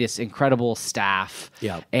had this incredible staff,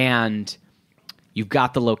 and you've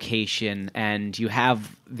got the location, and you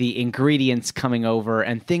have the ingredients coming over,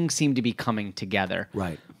 and things seem to be coming together.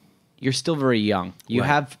 Right. You're still very young. You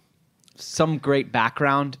have some great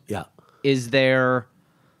background. Yeah. Is there?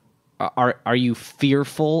 Are you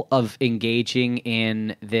fearful of engaging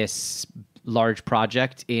in this large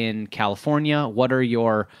project in California? What are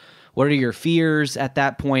your fears at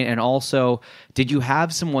that point? And also, did you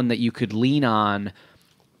have someone that you could lean on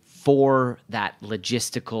for that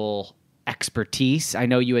logistical expertise? I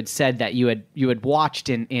know you had said that you had watched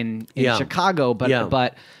in Chicago,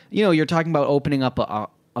 but you're talking about opening up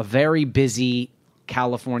a very busy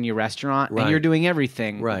California restaurant, and you're doing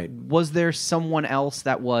everything. Right. Was there someone else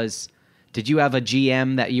that was? Did you have a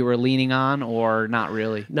GM that you were leaning on, or not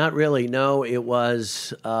really? Not really. No, it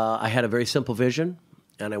was. I had a very simple vision,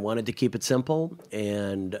 and I wanted to keep it simple,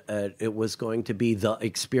 and it was going to be the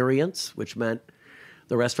experience, which meant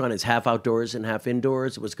the restaurant is half outdoors and half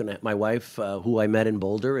indoors. It was going to. My wife, who I met in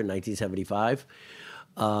Boulder in 1975,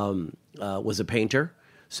 was a painter.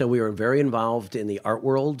 So we were very involved in the art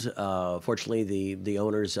world. Fortunately, the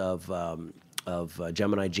owners of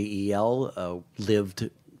Gemini GEL lived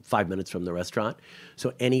 5 minutes from the restaurant.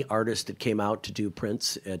 So any artist that came out to do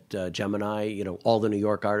prints at Gemini, all the New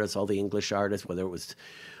York artists, all the English artists, whether it was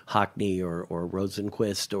Hockney or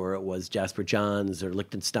Rosenquist or it was Jasper Johns or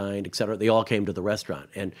Lichtenstein, et cetera, they all came to the restaurant.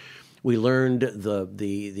 And we learned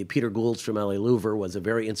the Peter Goulds from L.A. Louver was a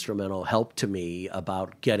very instrumental help to me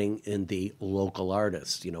about getting in the local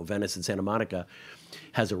artists. Venice and Santa Monica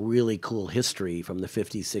has a really cool history from the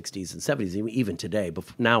 50s, 60s, and 70s, even today. But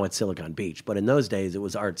now it's Silicon Beach. But in those days, it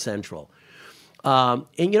was Art Central.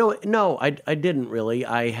 No, I didn't really.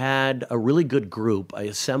 I had a really good group. I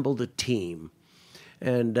assembled a team.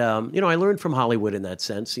 And, I learned from Hollywood in that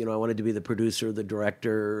sense. I wanted to be the producer, the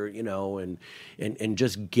director, and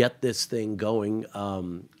just get this thing going.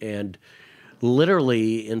 And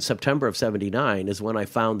literally in September of 79 is when I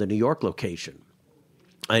found the New York location.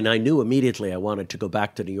 And I knew immediately I wanted to go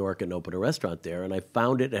back to New York and open a restaurant there. And I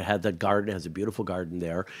found it. It had the garden. It has a beautiful garden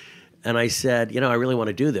there. And I said, I really want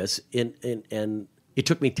to do this. And it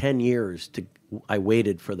took me 10 years I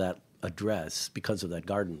waited for that address because of that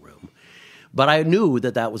garden room. But I knew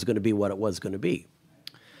that was going to be what it was going to be.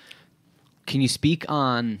 Can you speak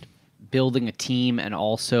on building a team and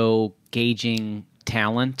also gauging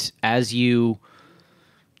talent as you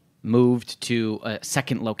moved to a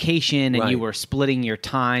second location and you were splitting your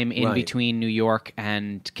time in between New York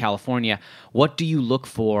and California? What do you look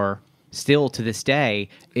for still to this day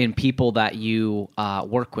in people that you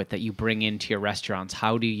work with, that you bring into your restaurants?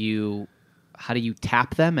 How do you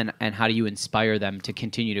tap them and how do you inspire them to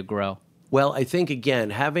continue to grow? Well, I think, again,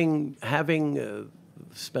 having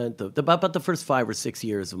spent about the first 5 or 6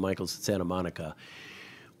 years of Michael's at Santa Monica,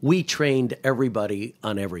 we trained everybody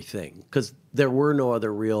on everything because there were no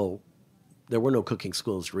cooking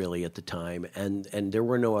schools really at the time, and there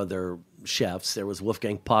were no other chefs. There was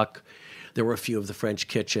Wolfgang Puck, There were a few of the French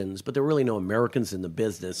kitchens, but there were really no Americans in the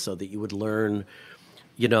business, so that you would learn,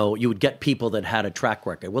 you would get people that had a track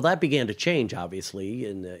record. Well, that began to change, obviously,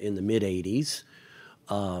 in the mid-'80s.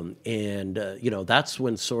 That's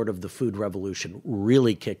when sort of the food revolution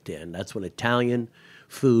really kicked in. That's when Italian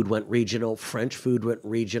food went regional, French food went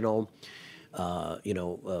regional,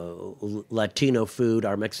 Latino food,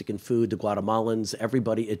 our Mexican food, the Guatemalans,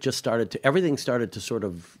 everything started to sort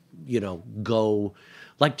of, go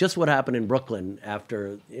like just what happened in Brooklyn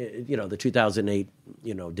after, the 2008,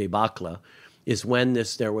 debacle, is when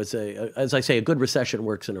there was as I say, a good recession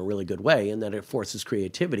works in a really good way, and that it forces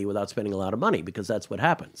creativity without spending a lot of money, because that's what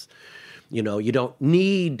happens. You don't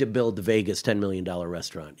need to build the Vegas $10 million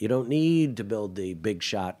restaurant. You don't need to build the big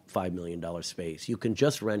shot $5 million space. You can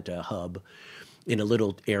just rent a hub in a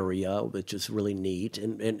little area, which is really neat,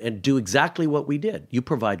 and do exactly what we did. You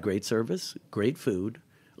provide great service, great food,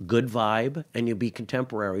 good vibe, and you be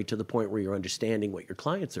contemporary to the point where you're understanding what your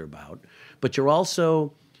clients are about. But you're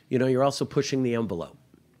also pushing the envelope.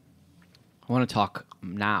 I want to talk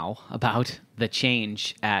now about the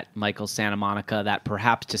change at Michael's Santa Monica that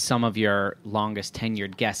perhaps to some of your longest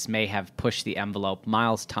tenured guests may have pushed the envelope.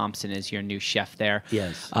 Miles Thompson is your new chef there.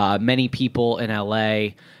 Yes. Many people in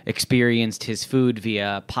LA experienced his food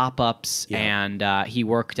via pop-ups, and he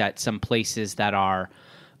worked at some places that are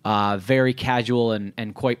very casual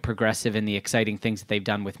and quite progressive in the exciting things that they've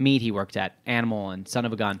done with meat. He worked at Animal and Son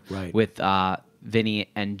of a Gun with Vinny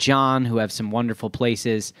and John, who have some wonderful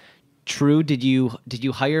places. True. Did you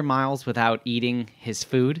hire Miles without eating his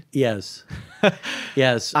food? Yes.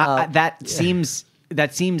 Yes. That seems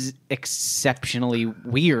exceptionally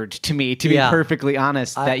weird to me, to be perfectly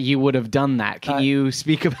honest, that you would have done that. Can you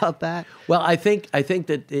speak about that? Well, I think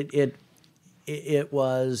that it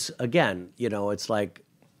was, again, it's like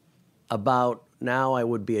about now I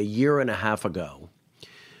would be a year and a half ago,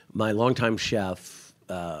 my longtime chef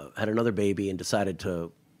had another baby and decided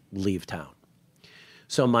to leave town.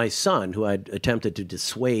 So my son, who I'd attempted to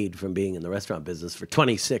dissuade from being in the restaurant business for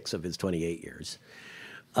 26 of his 28 years,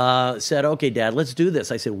 said, "Okay, Dad, let's do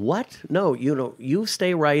this." I said, "What? No, you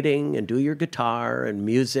stay writing and do your guitar and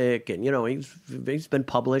music, and he's been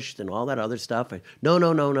published and all that other stuff."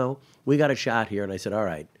 No, we got a shot here. And I said, "All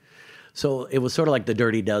right." So it was sort of like the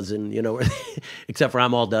Dirty Dozen, except for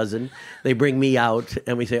I'm all dozen. They bring me out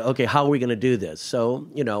and we say, "Okay, how are we going to do this?" So,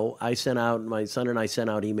 my son and I sent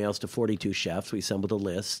out emails to 42 chefs. We assembled a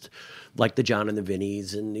list, like the John and the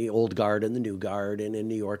Vinnies and the old guard and the new guard and in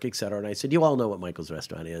New York, et cetera. And I said, "You all know what Michael's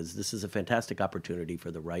Restaurant is. This is a fantastic opportunity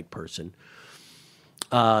for the right person.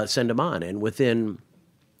 Send them on." And within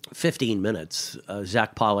 15 minutes,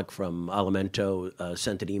 Zach Pollock from Alimento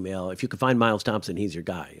sent an email. "If you could find Miles Thompson, he's your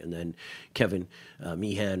guy." And then Kevin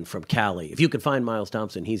Meehan from Cali. "If you could find Miles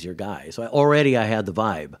Thompson, he's your guy." So I had the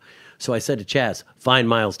vibe. So I said to Chaz, "Find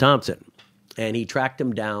Miles Thompson." And he tracked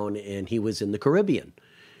him down, and he was in the Caribbean.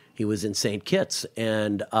 He was in St. Kitts.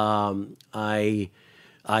 And I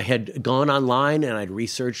had gone online, and I'd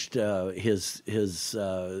researched his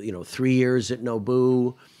 3 years at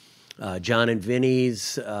Nobu, John and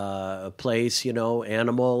Vinny's place,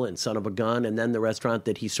 Animal and Son of a Gun, and then the restaurant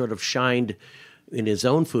that he sort of shined in his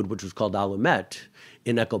own food, which was called Alumet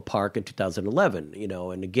in Echo Park in 2011.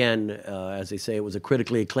 And again, as they say, it was a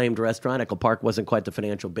critically acclaimed restaurant. Echo Park wasn't quite the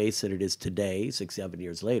financial base that it is today, 6-7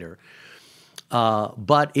 years later.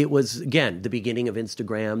 But it was, again, the beginning of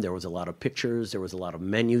Instagram. There was a lot of pictures. There was a lot of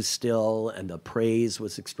menus still, and the praise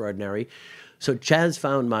was extraordinary. So Chaz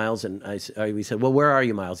found Miles, and we said, "Well, where are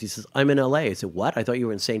you, Miles?" He says, "I'm in L.A." I said, "What? I thought you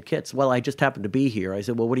were in St. Kitts." "Well, I just happened to be here." I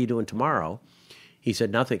said, "Well, what are you doing tomorrow?" He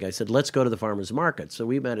said, "Nothing." I said, "Let's go to the farmer's market." So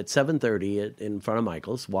we met at 7:30 in front of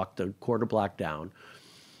Michael's, walked a quarter block down.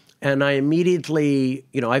 And I immediately,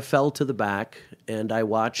 I fell to the back, and I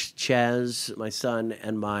watched Chaz, my son,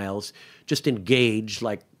 and Miles just engage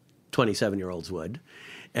like 27-year-olds would,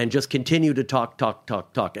 and just continue to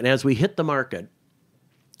talk. And as we hit the market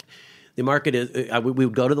is, we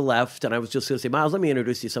would go to the left, and I was just going to say, "Miles, let me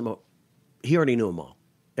introduce you to some." He already knew them all.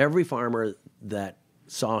 Every farmer that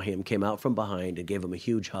saw him came out from behind and gave him a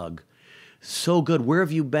huge hug. "So good. Where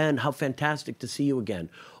have you been? How fantastic to see you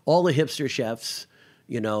again." All the hipster chefs,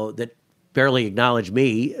 that barely acknowledge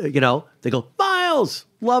me, they go, "Miles,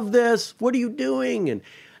 love this. What are you doing?"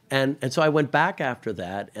 And so I went back after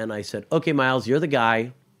that, and I said, "Okay, Miles, you're the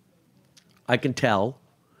guy. I can tell.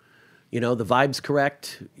 The vibe's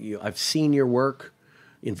correct. I've seen your work,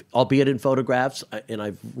 albeit in photographs, and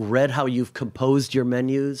I've read how you've composed your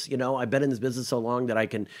menus. I've been in this business so long that I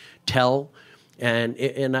can tell." And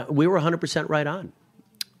we were 100% right on.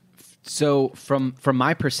 So from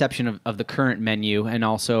my perception of the current menu, and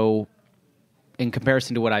also in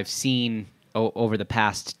comparison to what I've seen over the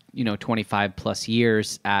past 25 plus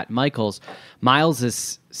years at Michael's, Miles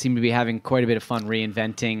has seemed to be having quite a bit of fun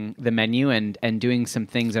reinventing the menu and doing some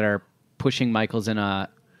things that are pushing Michael's in a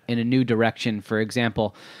new direction. For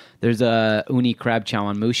example, there's a uni crab chow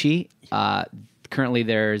on mushi. Currently,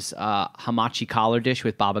 there's a hamachi collar dish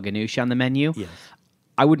with baba ganoush on the menu. Yes.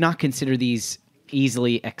 I would not consider these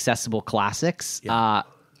easily accessible classics. Yeah.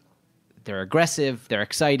 They're aggressive. They're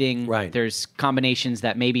exciting. Right. There's combinations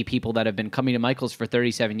that maybe people that have been coming to Michael's for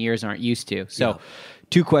 37 years aren't used to. So,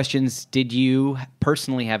 Two questions. Did you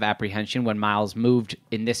personally have apprehension when Miles moved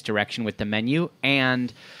in this direction with the menu?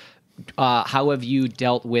 And how have you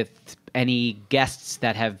dealt with any guests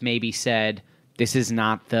that have maybe said, this is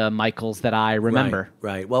not the Michael's that I remember?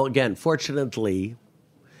 Right. Well, again, fortunately,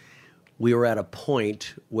 we were at a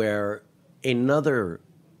point where another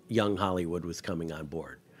young Hollywood was coming on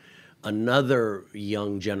board. Another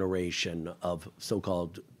young generation of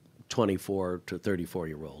so-called 24 to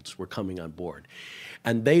 34-year-olds were coming on board.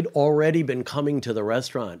 And they'd already been coming to the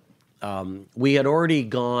restaurant. We had already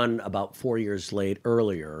gone about 4 years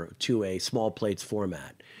earlier to a small plates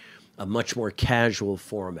format, a much more casual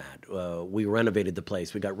format. We renovated the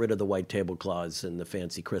place. We got rid of the white tablecloths and the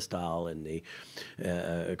fancy cristal and the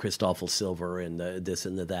Christoffel silver and the this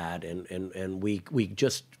and the that. And we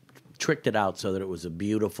just tricked it out so that it was a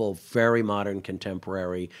beautiful, very modern,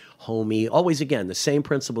 contemporary, homey, always, again, the same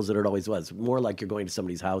principles that it always was, more like you're going to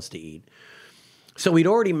somebody's house to eat. So we'd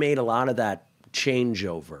already made a lot of that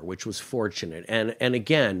changeover, which was fortunate. And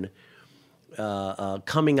again,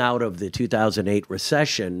 coming out of the 2008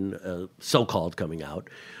 recession, so-called coming out,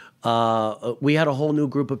 we had a whole new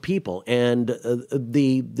group of people. And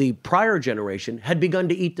the prior generation had begun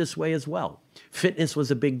to eat this way as well. Fitness was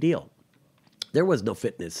a big deal. There was no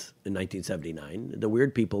fitness in 1979. The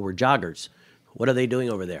weird people were joggers. What are they doing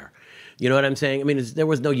over there? You know what I'm saying? I mean, there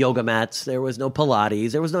was no yoga mats. There was no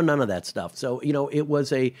Pilates. There was none of that stuff. So, it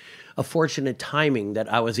was a fortunate timing that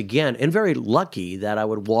I was, again, and very lucky that I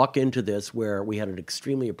would walk into this where we had an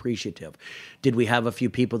extremely appreciative. Did we have a few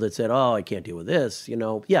people that said, oh, I can't deal with this?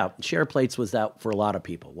 Yeah, share plates was that for a lot of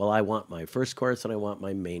people. Well, I want my first course and I want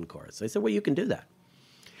my main course. I said, well, you can do that.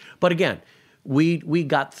 But again, we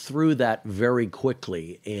got through that very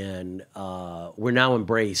quickly, and we're now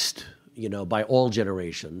embraced, by all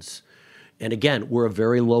generations. And again, we're a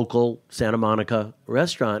very local Santa Monica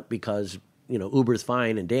restaurant because, Uber's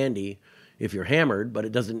fine and dandy if you're hammered, but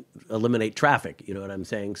it doesn't eliminate traffic. You know what I'm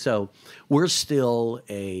saying? So we're still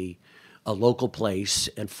a local place,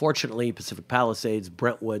 and fortunately, Pacific Palisades,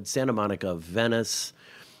 Brentwood, Santa Monica, Venice,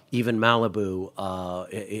 even Malibu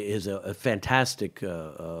is a fantastic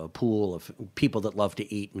pool of people that love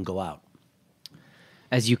to eat and go out.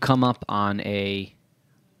 As you come up on a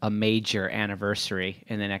major anniversary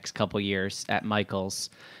in the next couple years at Michael's,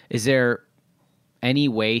 is there any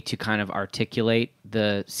way to kind of articulate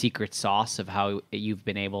the secret sauce of how you've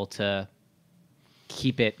been able to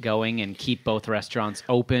keep it going and keep both restaurants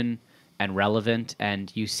open and relevant?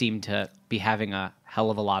 And you seem to be having a hell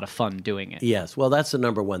of a lot of fun doing it. Yes. Well, that's the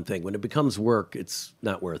number one thing. When it becomes work, it's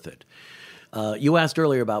not worth it. You asked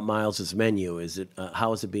earlier about Miles's menu.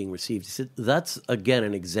 How is it being received? He said, that's, again,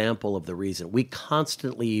 an example of the reason. We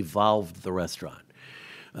constantly evolved the restaurant.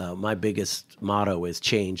 My biggest motto is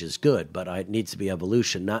change is good, but it needs to be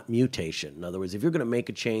evolution, not mutation. In other words, if you're going to make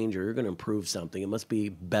a change or you're going to improve something, it must be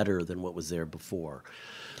better than what was there before.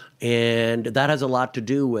 And that has a lot to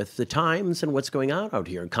do with the times and what's going on out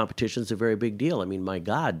here. And competition is a very big deal. I mean, my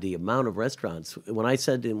God, the amount of restaurants. When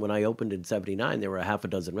I opened in 79, there were a half a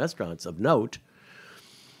dozen restaurants of note.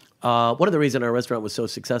 One of the reasons our restaurant was so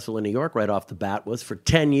successful in New York right off the bat was for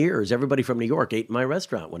 10 years, everybody from New York ate in my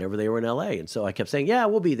restaurant whenever they were in L.A. And so I kept saying, yeah,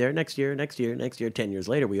 we'll be there next year. 10 years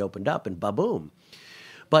later, we opened up and ba-boom.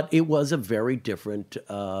 But it was a very different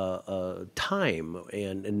time.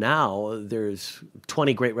 And now there's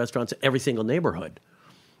 20 great restaurants in every single neighborhood,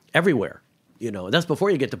 everywhere. That's before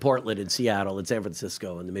you get to Portland and Seattle and San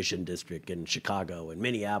Francisco and the Mission District and Chicago and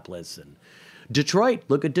Minneapolis and Detroit.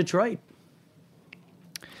 Look at Detroit.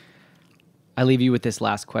 I leave you with this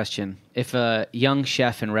last question. If a young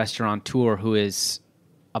chef and restaurateur who is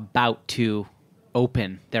about to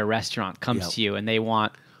open their restaurant comes to you and they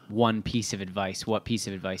want one piece of advice, what piece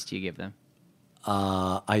of advice do you give them?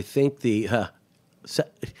 I think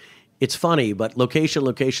it's funny, but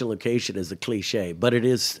location is a cliche, but it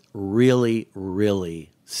is really,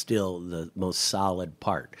 really still the most solid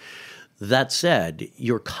part. That said,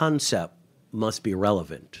 your concept must be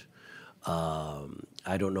relevant.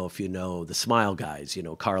 I don't know if you know the Smile guys,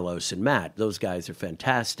 Carlos and Matt. Those guys are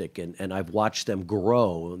fantastic, and I've watched them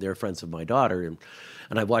grow. They're friends of my daughter, and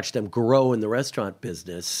I've watched them grow in the restaurant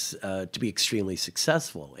business to be extremely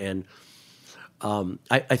successful. And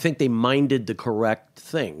I think they minded the correct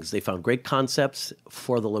things. They found great concepts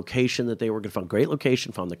for the location that they were going to find. Great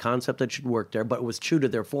location, found the concept that should work there, but it was true to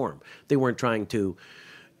their form. They weren't trying to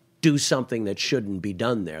do something that shouldn't be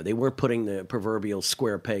done there. They weren't putting the proverbial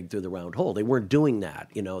square peg through the round hole. They weren't doing that.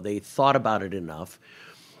 They thought about it enough.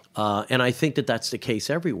 And I think that that's the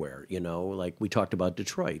case everywhere, like we talked about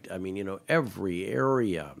Detroit. I mean, every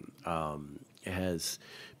area has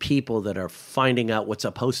people that are finding out what's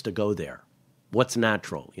supposed to go there. What's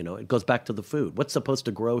natural, It goes back to the food. What's supposed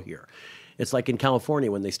to grow here? It's like in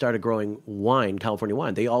California when they started growing wine, California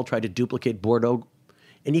wine. They all tried to duplicate Bordeaux,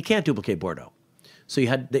 and you can't duplicate Bordeaux. So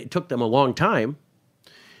it took them a long time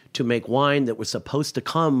to make wine that was supposed to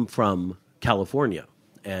come from California.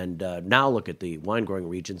 And now look at the wine growing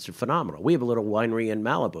regions; they're phenomenal. We have a little winery in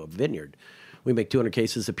Malibu, a vineyard. We make 200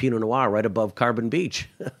 cases of Pinot Noir right above Carbon Beach.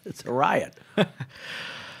 It's a riot.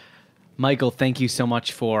 Michael, thank you so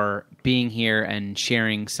much for being here and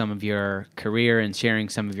sharing some of your career and sharing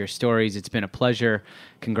some of your stories. It's been a pleasure.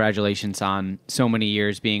 Congratulations on so many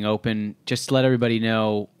years being open. Just to let everybody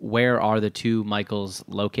know, where are the two Michaels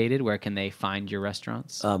located? Where can they find your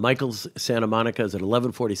restaurants? Michael's Santa Monica is at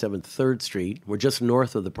 1147 3rd Street. We're just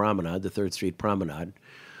north of the Promenade, the 3rd Street Promenade.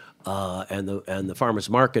 And the farmers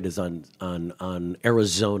market is on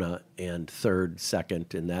Arizona and 3rd,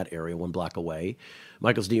 2nd in that area, 1 block away.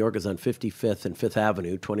 Michael's New York is on 55th and 5th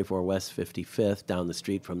Avenue, 24 West 55th, down the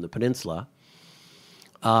street from the Peninsula.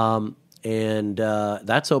 And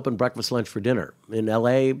that's open breakfast, lunch, for dinner. In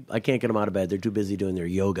L.A., I can't get them out of bed. They're too busy doing their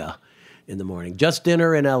yoga in the morning. Just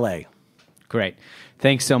dinner in L.A. Great.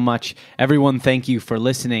 Thanks so much. Everyone, thank you for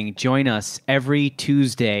listening. Join us every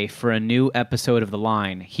Tuesday for a new episode of The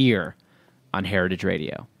Line here on Heritage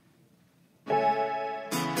Radio.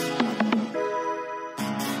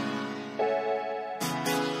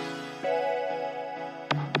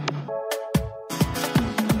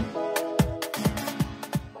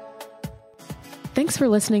 Thanks for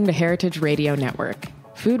listening to Heritage Radio Network,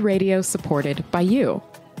 food radio supported by you.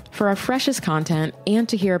 For our freshest content and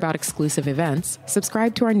to hear about exclusive events,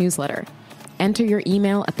 subscribe to our newsletter. Enter your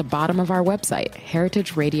email at the bottom of our website,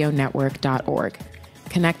 heritageradionetwork.org.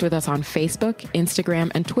 Connect with us on Facebook,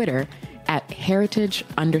 Instagram, and Twitter at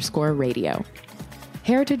heritage_radio.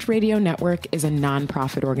 Heritage Radio Network is a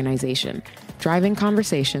nonprofit organization driving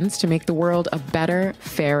conversations to make the world a better,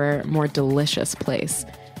 fairer, more delicious place.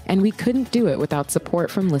 And we couldn't do it without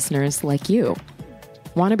support from listeners like you.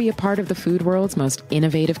 Want to be a part of the food world's most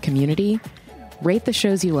innovative community? Rate the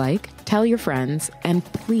shows you like, tell your friends, and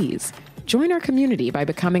please join our community by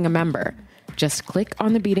becoming a member. Just click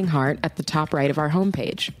on the beating heart at the top right of our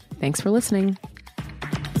homepage. Thanks for listening.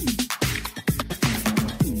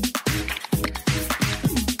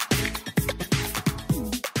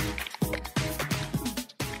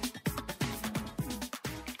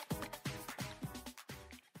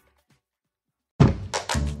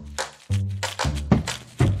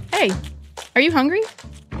 Hey, are you hungry?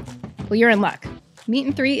 Well, you're in luck. Meat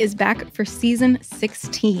and 3 is back for season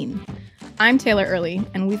 16. I'm Taylor Early,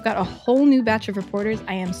 and we've got a whole new batch of reporters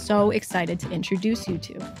I am so excited to introduce you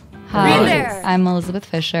to. Hi, there. I'm Elizabeth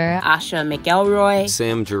Fisher. Asha McElroy.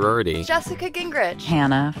 Sam Girardi. Jessica Gingrich.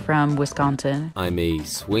 Hannah from Wisconsin. I'm a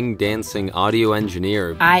swing dancing audio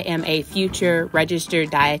engineer. I am a future registered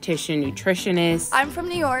dietitian nutritionist. I'm from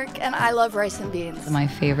New York, and I love rice and beans. My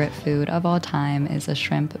favorite food of all time is a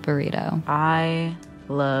shrimp burrito. I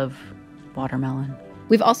love watermelon.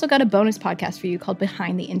 We've also got a bonus podcast for you called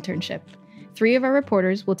Behind the Internship. 3 of our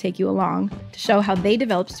reporters will take you along to show how they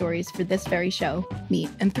developed stories for this very show, Meat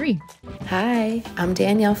and 3. Hi, I'm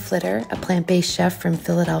Danielle Flitter, a plant-based chef from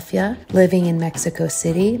Philadelphia, living in Mexico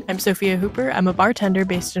City. I'm Sophia Hooper. I'm a bartender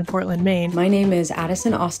based in Portland, Maine. My name is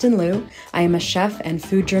Addison Austin Liu. I am a chef and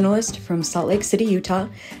food journalist from Salt Lake City, Utah,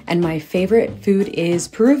 and my favorite food is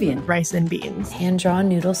Peruvian. Rice and beans. Hand-drawn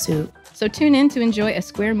noodle soup. So tune in to enjoy a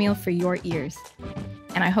square meal for your ears.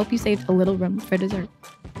 And I hope you saved a little room for dessert.